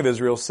Joash, the king of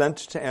Israel, sent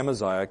to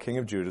Amaziah, king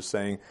of Judah,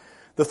 saying,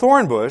 "The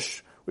thorn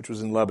bush, which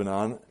was in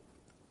Lebanon,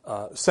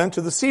 sent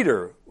to the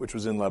cedar, which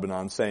was in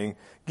Lebanon, saying,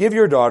 'Give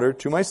your daughter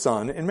to my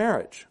son in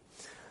marriage.'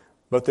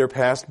 But there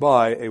passed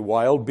by a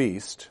wild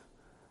beast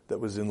that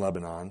was in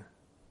Lebanon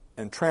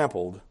and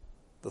trampled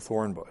the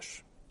thorn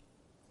bush."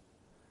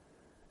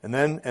 And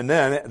then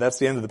that's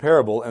the end of the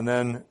parable. And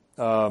then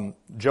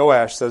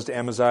Joash says to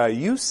Amaziah,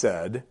 "You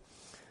said,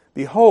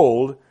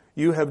 'Behold,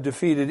 you have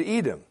defeated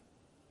Edom,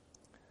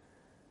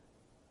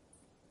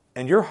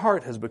 and your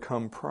heart has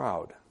become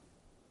proud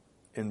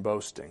in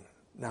boasting.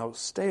 Now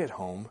stay at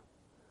home,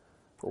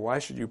 for why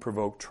should you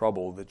provoke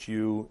trouble that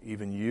you,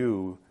 even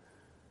you,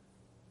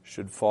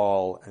 should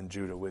fall and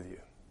Judah with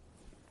you?'"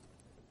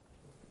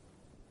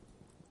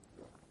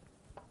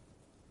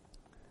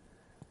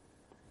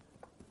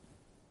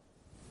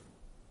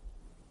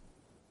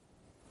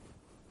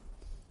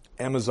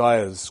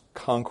 Amaziah's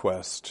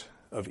conquest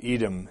of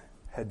Edom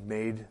had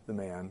made the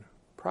man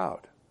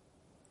proud.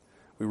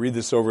 We read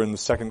this over in the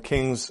 2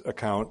 Kings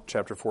account,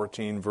 chapter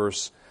 14,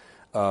 verse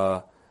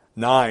 9,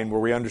 where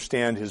we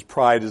understand his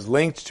pride is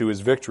linked to his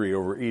victory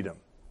over Edom.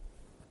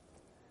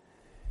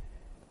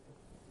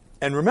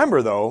 And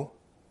remember, though,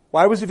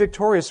 why was he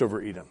victorious over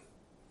Edom?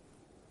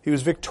 He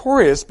was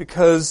victorious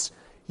because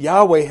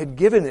Yahweh had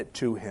given it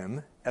to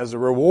him as a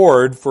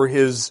reward for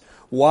his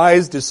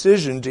wise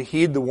decision to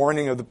heed the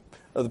warning of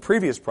the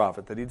previous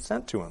prophet that he'd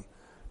sent to him.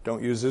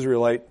 Don't use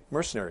Israelite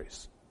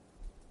mercenaries.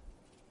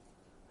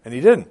 And he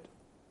didn't.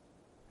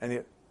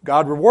 And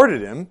God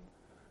rewarded him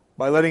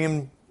by letting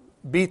him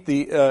beat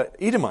the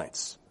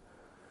Edomites.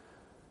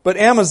 But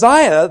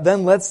Amaziah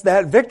then lets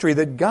that victory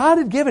that God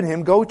had given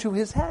him go to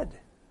his head.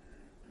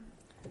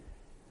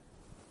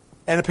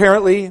 And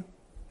apparently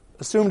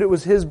assumed it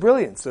was his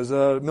brilliance as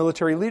a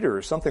military leader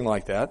or something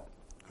like that.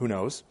 Who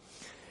knows?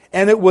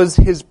 And it was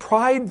his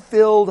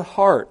pride-filled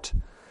heart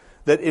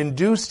that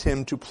induced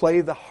him to play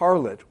the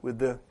harlot with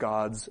the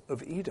gods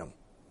of Edom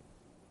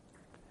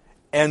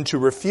and to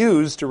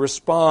refuse to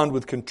respond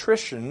with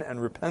contrition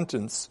and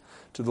repentance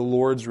to the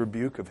Lord's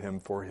rebuke of him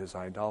for his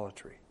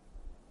idolatry.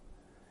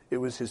 It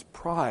was his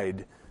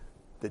pride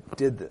that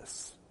did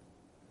this.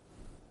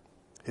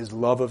 His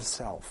love of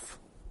self.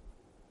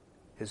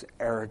 His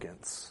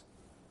arrogance.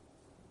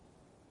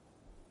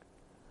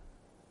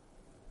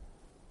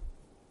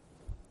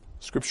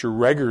 Scripture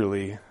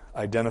regularly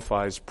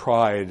identifies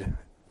pride,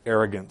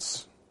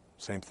 arrogance,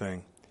 same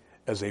thing,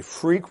 as a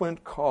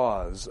frequent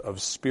cause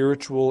of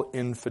spiritual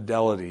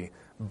infidelity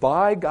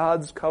by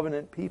God's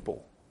covenant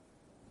people.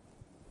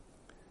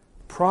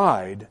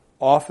 Pride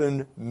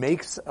often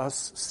makes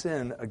us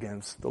sin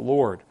against the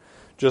Lord.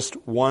 Just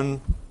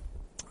one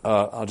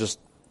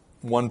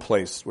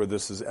place where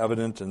this is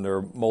evident, and there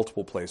are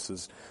multiple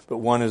places, but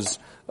one is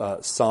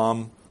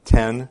Psalm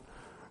 10,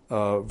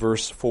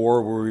 verse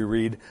 4, where we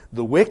read,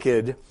 "The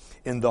wicked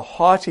in the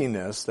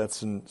haughtiness,"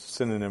 that's a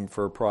synonym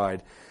for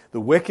pride,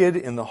 "the wicked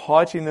in the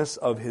haughtiness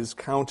of his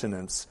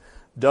countenance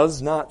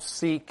does not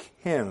seek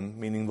him,"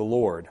 meaning the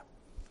Lord.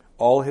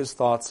 "All his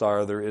thoughts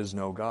are, there is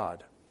no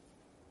God."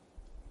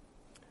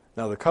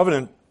 Now the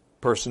covenant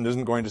person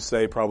isn't going to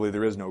say probably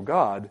there is no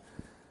God,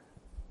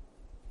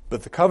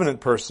 but the covenant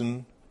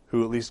person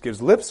who at least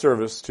gives lip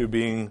service to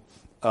being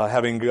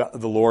having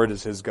the Lord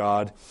as his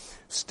God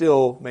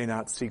still may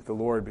not seek the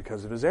Lord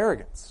because of his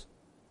arrogance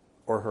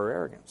or her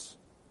arrogance.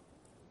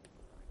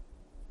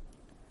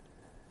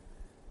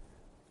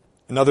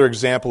 Another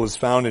example is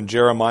found in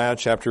Jeremiah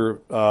chapter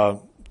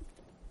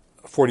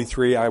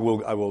 43. I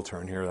will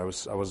turn here. I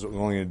was only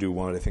going to do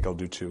one. I think I'll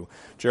do two.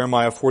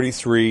 Jeremiah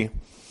 43,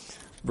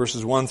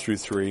 verses 1 through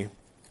 3.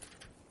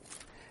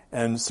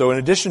 And so in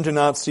addition to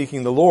not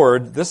seeking the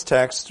Lord, this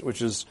text,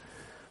 which is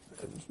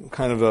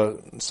kind of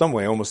in some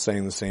way almost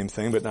saying the same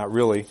thing, but not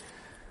really.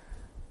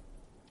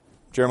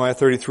 Jeremiah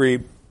 33,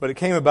 "But it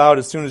came about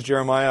as soon as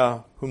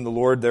Jeremiah, whom the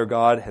Lord their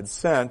God had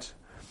sent,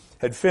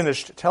 had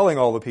finished telling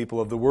all the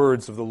people of the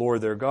words of the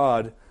Lord their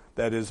God,"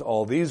 that is,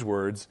 all these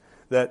words,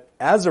 "that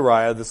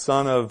Azariah, the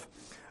son of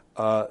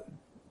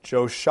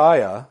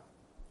Hoshea,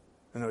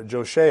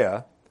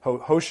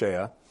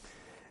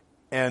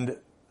 and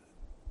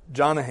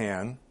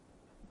Johanan,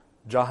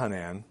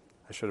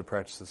 I should have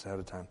practiced this ahead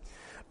of time,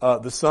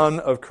 the son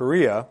of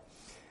Kareah,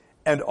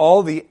 and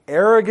all the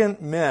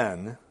arrogant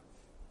men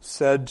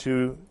said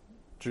to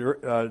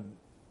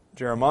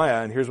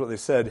Jeremiah," and here's what they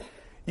said,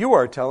 "You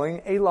are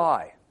telling a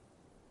lie."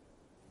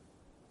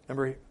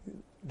 Remember,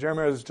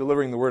 Jeremiah is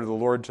delivering the word of the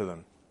Lord to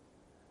them.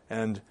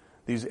 And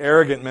these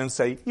arrogant men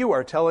say, "You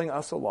are telling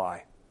us a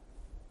lie.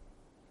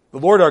 The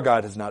Lord our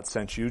God has not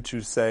sent you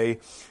to say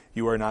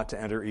you are not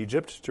to enter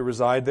Egypt to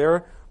reside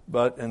there,"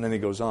 and then he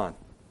goes on.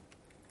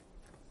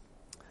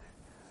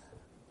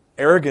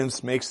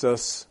 Arrogance makes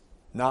us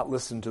not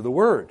listen to the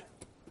word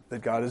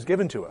that God has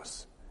given to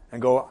us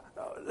and go,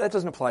 "That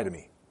doesn't apply to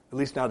me, at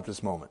least not at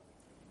this moment."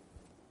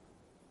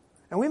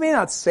 And we may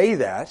not say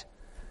that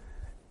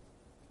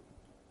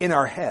in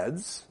our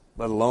heads,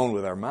 let alone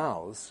with our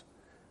mouths,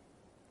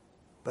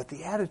 but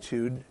the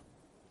attitude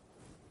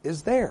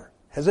is there.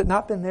 Has it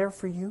not been there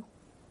for you?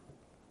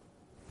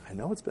 I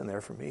know it's been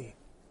there for me.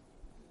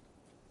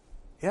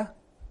 Yeah.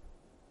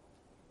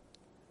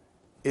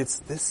 It's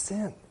this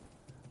sin.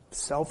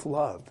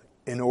 Self-love.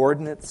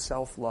 Inordinate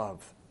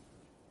self-love.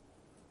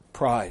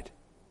 Pride.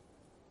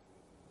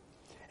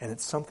 And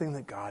it's something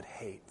that God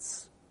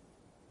hates.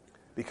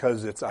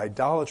 Because it's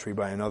idolatry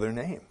by another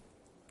name.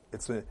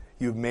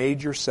 You've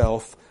made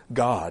yourself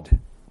God.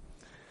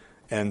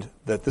 And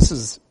that this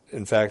is,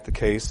 in fact, the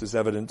case is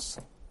evidenced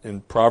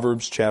in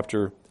Proverbs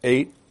chapter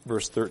 8,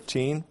 verse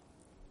 13,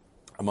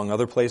 among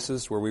other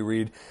places where we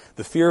read,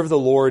 "The fear of the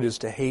Lord is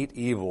to hate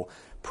evil.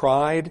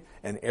 Pride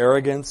and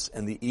arrogance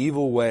and the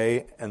evil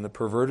way and the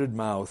perverted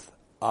mouth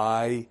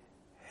I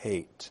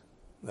hate."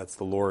 That's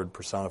the Lord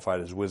personified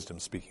as wisdom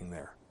speaking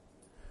there.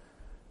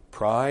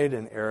 Pride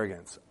and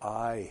arrogance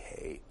I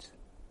hate.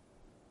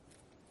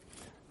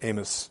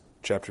 Amos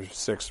chapter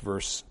 6,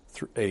 verse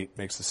 8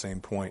 makes the same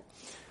point.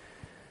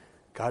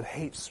 God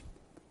hates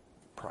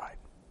pride.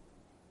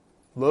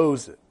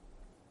 Loathes it.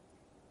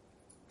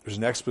 There's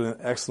an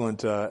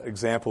excellent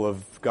example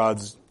of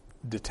God's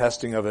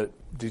detestation of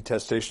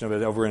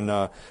it over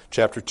in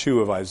chapter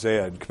 2 of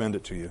Isaiah. I'd commend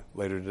it to you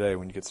later today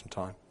when you get some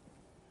time.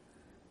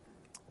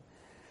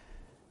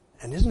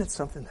 And isn't it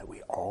something that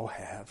we all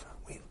have?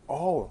 We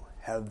all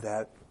have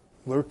that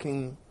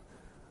lurking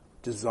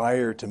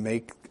desire to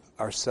make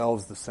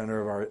ourselves the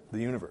center of the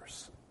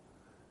universe.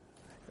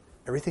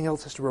 Everything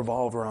else has to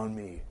revolve around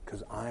me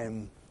because I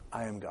am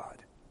God.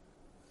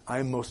 I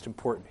am most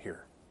important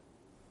here.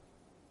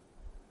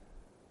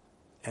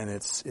 And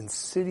it's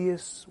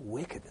insidious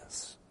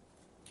wickedness.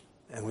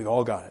 And we've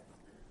all got it.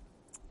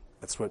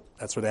 That's what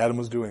Adam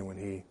was doing when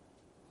he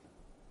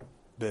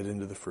bit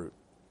into the fruit.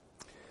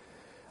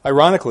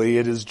 Ironically,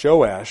 it is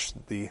Joash,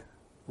 the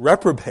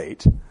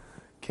reprobate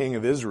king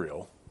of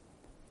Israel,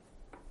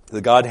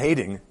 the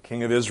God-hating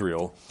king of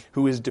Israel,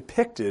 who is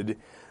depicted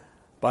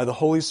by the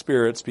Holy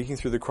Spirit, speaking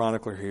through the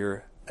chronicler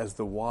here, as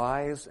the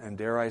wise and,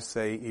 dare I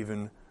say,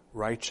 even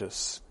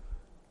righteous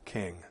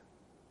king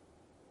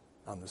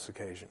on this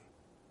occasion.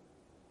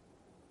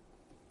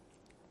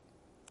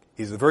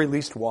 He's the very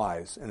least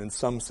wise and in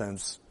some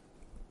sense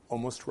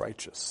almost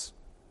righteous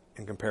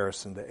in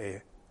comparison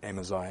to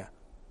Amaziah.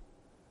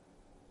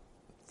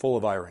 Full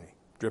of irony,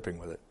 dripping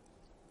with it.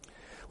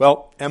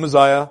 Well,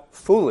 Amaziah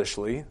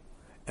foolishly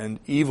and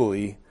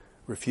evilly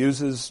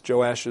refuses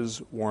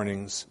Joash's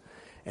warnings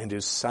and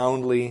is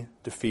soundly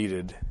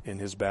defeated in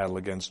his battle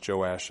against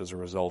Joash as a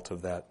result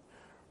of that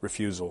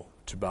refusal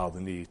to bow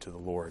the knee to the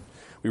Lord.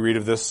 We read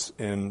of this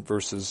in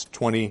verses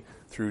 20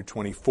 through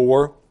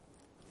 24.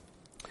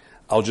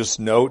 I'll just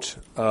note,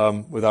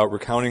 without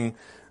recounting,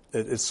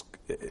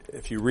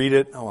 if you read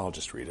it, I'll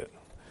just read it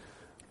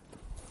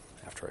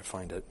after I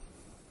find it.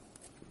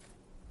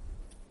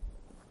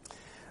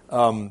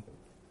 And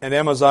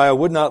Amaziah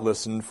would not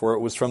listen, for it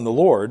was from the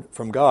Lord,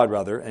 from God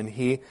rather, and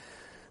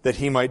that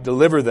he might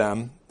deliver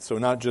them. So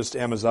not just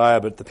Amaziah,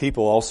 but the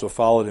people also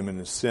followed him in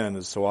his sin,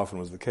 as so often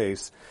was the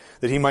case,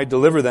 that he might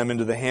deliver them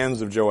into the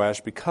hands of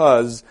Joash,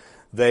 because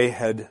they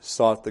had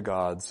sought the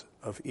gods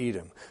of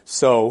Edom.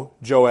 So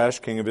Joash,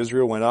 king of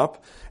Israel, went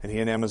up, and he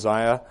and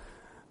Amaziah,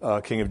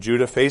 king of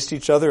Judah, faced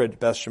each other at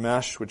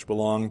Beth-Shemesh, which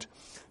belonged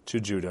to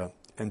Judah.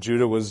 And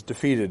Judah was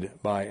defeated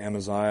by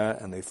Amaziah,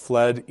 and they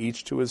fled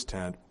each to his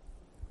tent.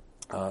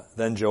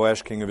 Then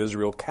Joash, king of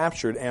Israel,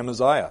 captured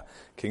Amaziah,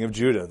 king of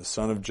Judah, the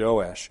son of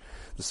Joash,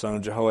 the son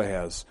of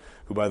Jehoahaz,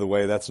 who, by the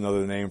way, that's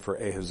another name for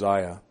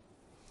Ahaziah,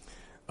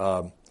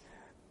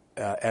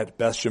 at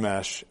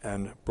Beth-Shemesh,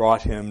 and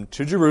brought him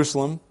to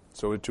Jerusalem,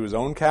 so to his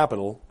own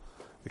capital.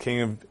 The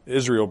king of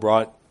Israel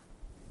brought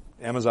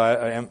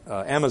Amaziah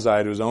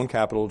to his own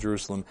capital,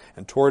 Jerusalem,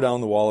 and tore down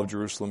the wall of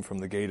Jerusalem from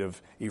the gate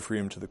of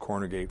Ephraim to the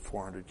corner gate,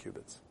 400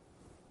 cubits.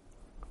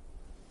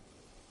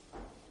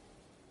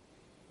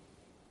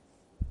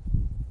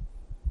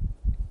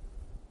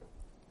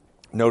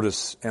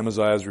 Notice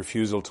Amaziah's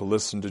refusal to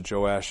listen to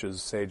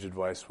Joash's sage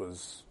advice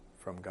was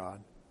from God.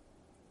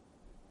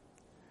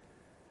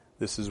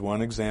 This is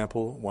one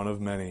example, one of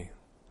many,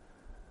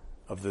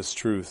 of this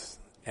truth.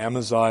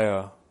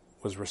 Amaziah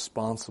was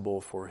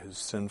responsible for his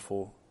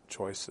sinful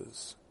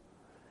choices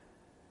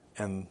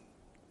and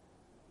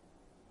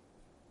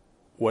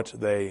what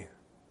they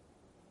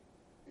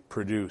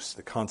produce,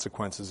 the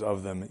consequences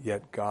of them,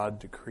 yet God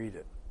decreed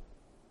it.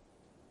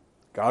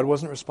 God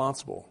wasn't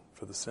responsible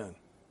for the sin.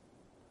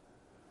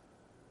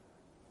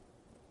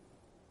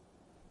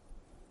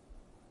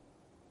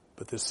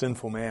 But this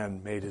sinful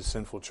man made his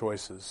sinful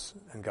choices,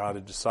 and God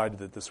had decided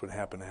that this would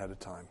happen ahead of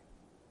time,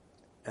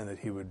 and that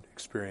he would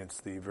experience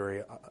the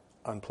very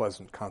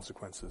unpleasant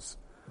consequences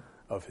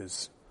of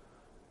his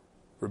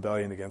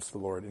rebellion against the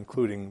Lord,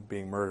 including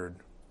being murdered,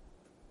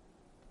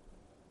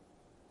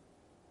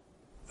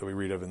 that we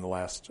read of in the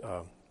last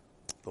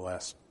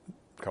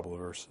couple of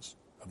verses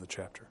of the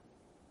chapter.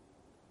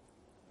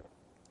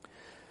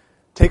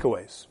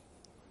 Takeaways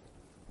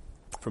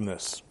from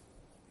this.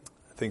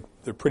 I think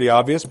they're pretty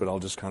obvious, but I'll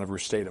just kind of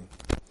restate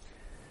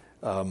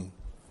them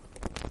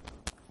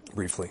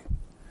briefly.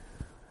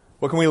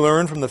 What can we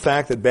learn from the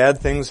fact that bad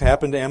things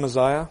happened to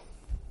Amaziah?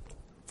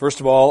 First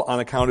of all, on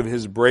account of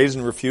his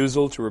brazen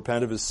refusal to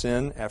repent of his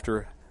sin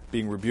after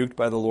being rebuked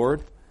by the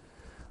Lord.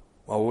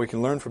 Well, what we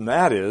can learn from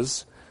that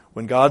is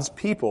when God's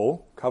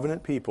people,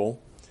 covenant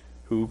people,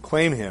 who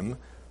claim him,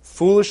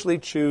 foolishly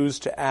choose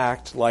to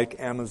act like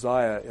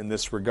Amaziah in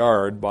this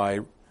regard by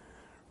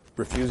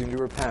refusing to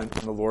repent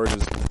when the Lord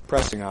is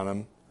pressing on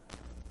him,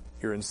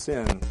 you're in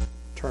sin,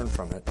 turn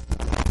from it.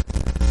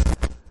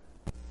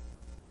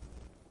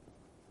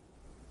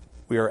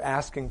 We are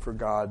asking for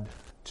God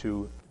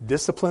to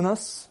discipline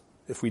us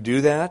if we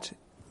do that,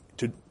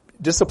 to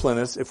discipline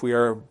us if we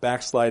are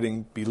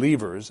backsliding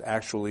believers,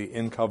 actually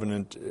in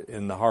covenant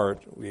in the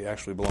heart, we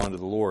actually belong to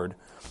the Lord,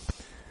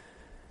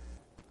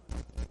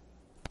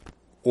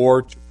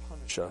 or to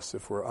punish us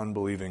if we're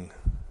unbelieving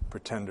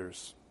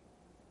pretenders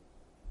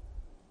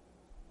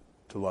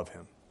to love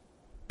him.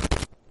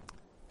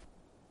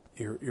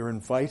 You're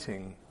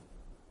inviting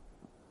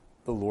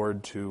the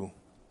Lord to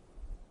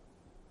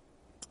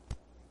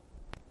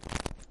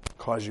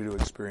cause you to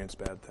experience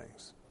bad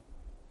things.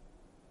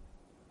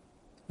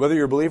 Whether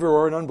you're a believer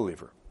or an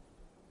unbeliever.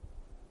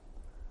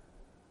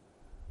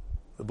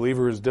 The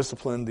believer is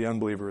disciplined, the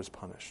unbeliever is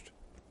punished.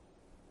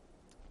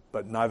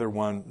 But neither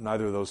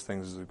of those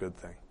things is a good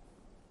thing.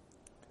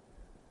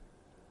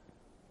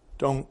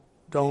 Don't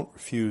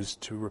refuse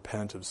to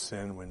repent of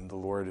sin when the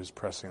Lord is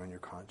pressing on your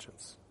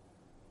conscience.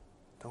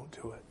 Don't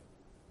do it.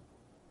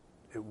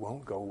 It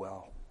won't go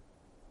well.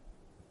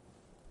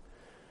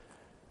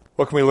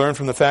 What can we learn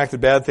from the fact that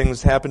bad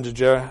things happened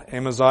to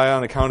Amaziah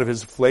on account of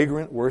his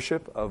flagrant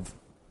worship of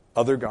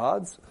other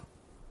gods?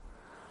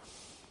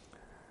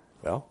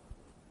 Well,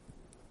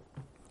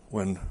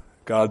 when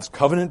God's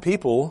covenant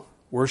people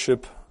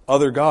worship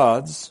other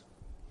gods,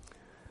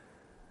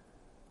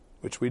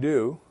 which we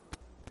do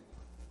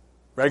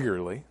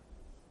regularly,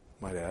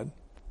 might add,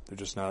 they're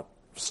just not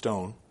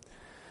stone,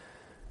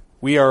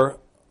 we are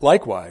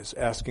likewise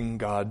asking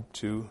God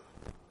to,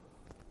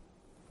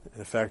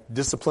 in effect,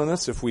 discipline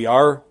us if we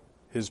are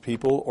His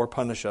people, or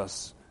punish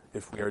us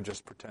if we are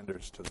just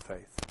pretenders to the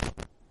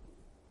faith.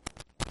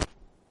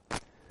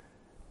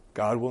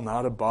 God will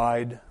not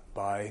abide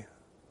by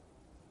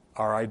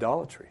our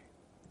idolatry.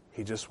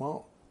 He just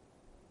won't.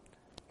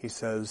 He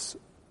says,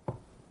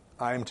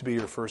 I am to be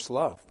your first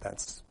love.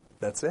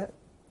 That's it.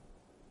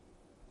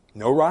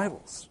 No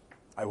rivals.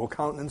 I will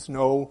countenance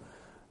no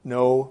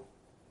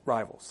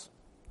rivals.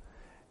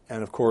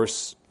 And of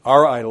course,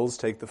 our idols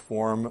take the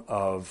form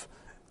of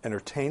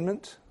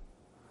entertainment,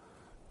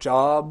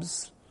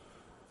 jobs,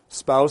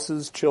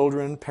 spouses,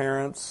 children,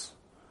 parents,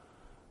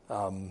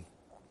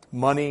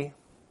 money.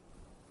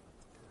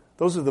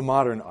 Those are the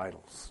modern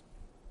idols.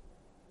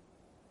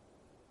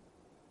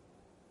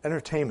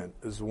 Entertainment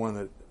is the one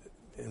that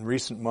in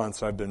recent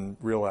months I've been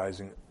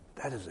realizing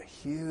that is a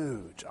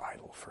huge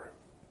idol for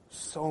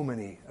so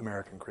many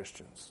American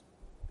Christians,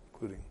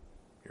 including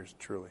yours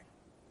truly,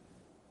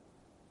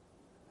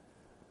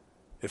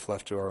 if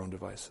left to our own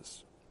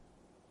devices.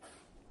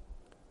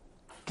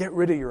 Get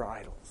rid of your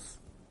idols.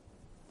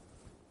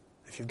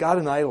 If you've got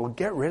an idol,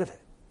 get rid of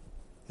it.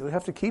 You'll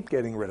have to keep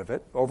getting rid of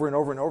it over and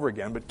over and over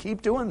again, but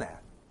keep doing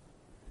that.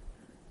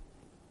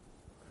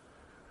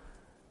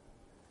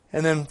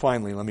 And then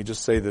finally, let me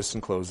just say this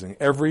in closing.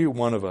 Every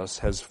one of us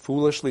has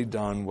foolishly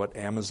done what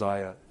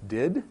Amaziah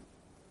did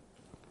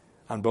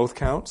on both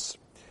counts,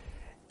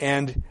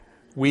 and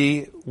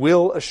we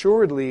will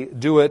assuredly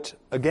do it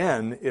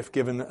again if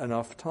given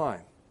enough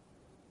time.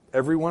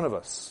 Every one of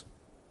us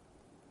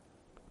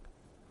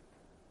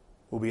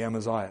will be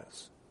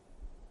Amaziahs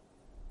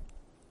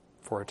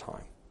for a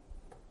time.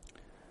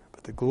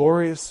 But the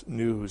glorious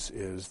news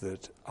is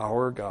that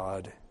our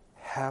God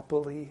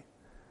happily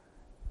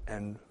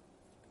and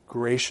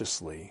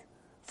graciously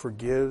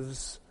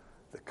forgives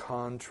the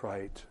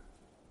contrite,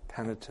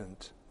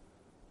 penitent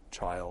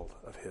child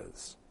of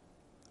His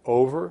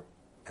over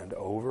and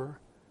over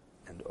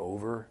and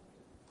over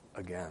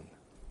again.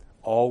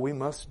 All we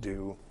must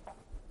do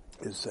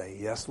is say,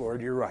 yes,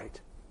 Lord, you're right.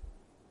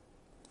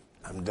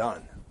 I'm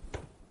done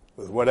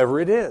with whatever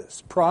it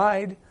is.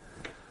 Pride,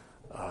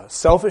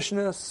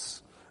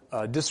 selfishness,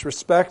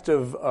 disrespect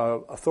of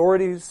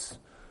authorities,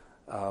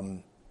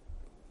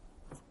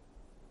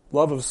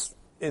 love of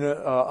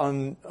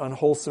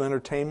unwholesome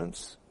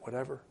entertainments,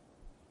 whatever.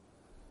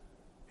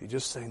 You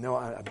just say, no,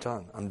 I'm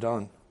done. I'm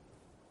done.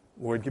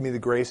 Lord, give me the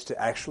grace to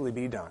actually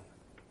be done.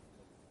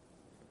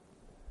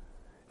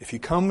 If you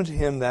come to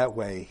Him that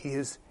way, He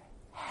is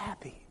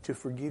happy to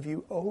forgive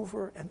you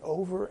over and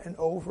over and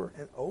over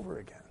and over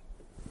again.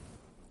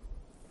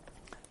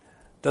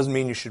 Doesn't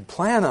mean you should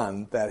plan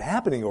on that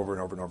happening over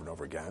and over and over and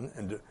over again,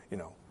 and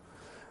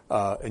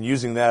and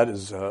using that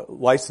as a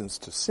license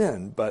to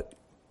sin. But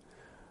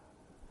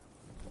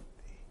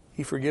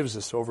He forgives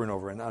us over and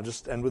over. And I'll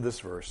just end with this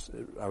verse.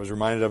 I was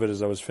reminded of it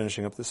as I was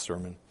finishing up this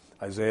sermon.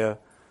 Isaiah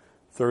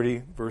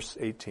 30, verse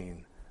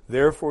 18.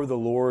 Therefore the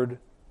Lord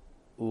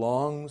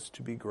longs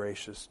to be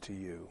gracious to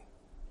you,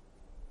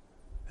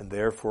 and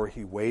therefore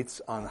He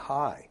waits on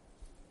high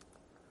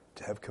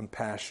to have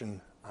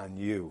compassion on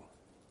you.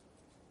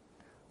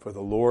 For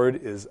the Lord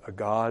is a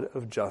God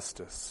of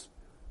justice.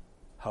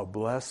 How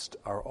blessed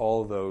are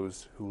all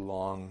those who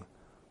long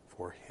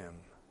for Him.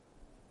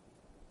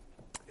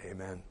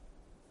 Amen.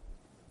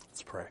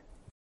 Let's pray.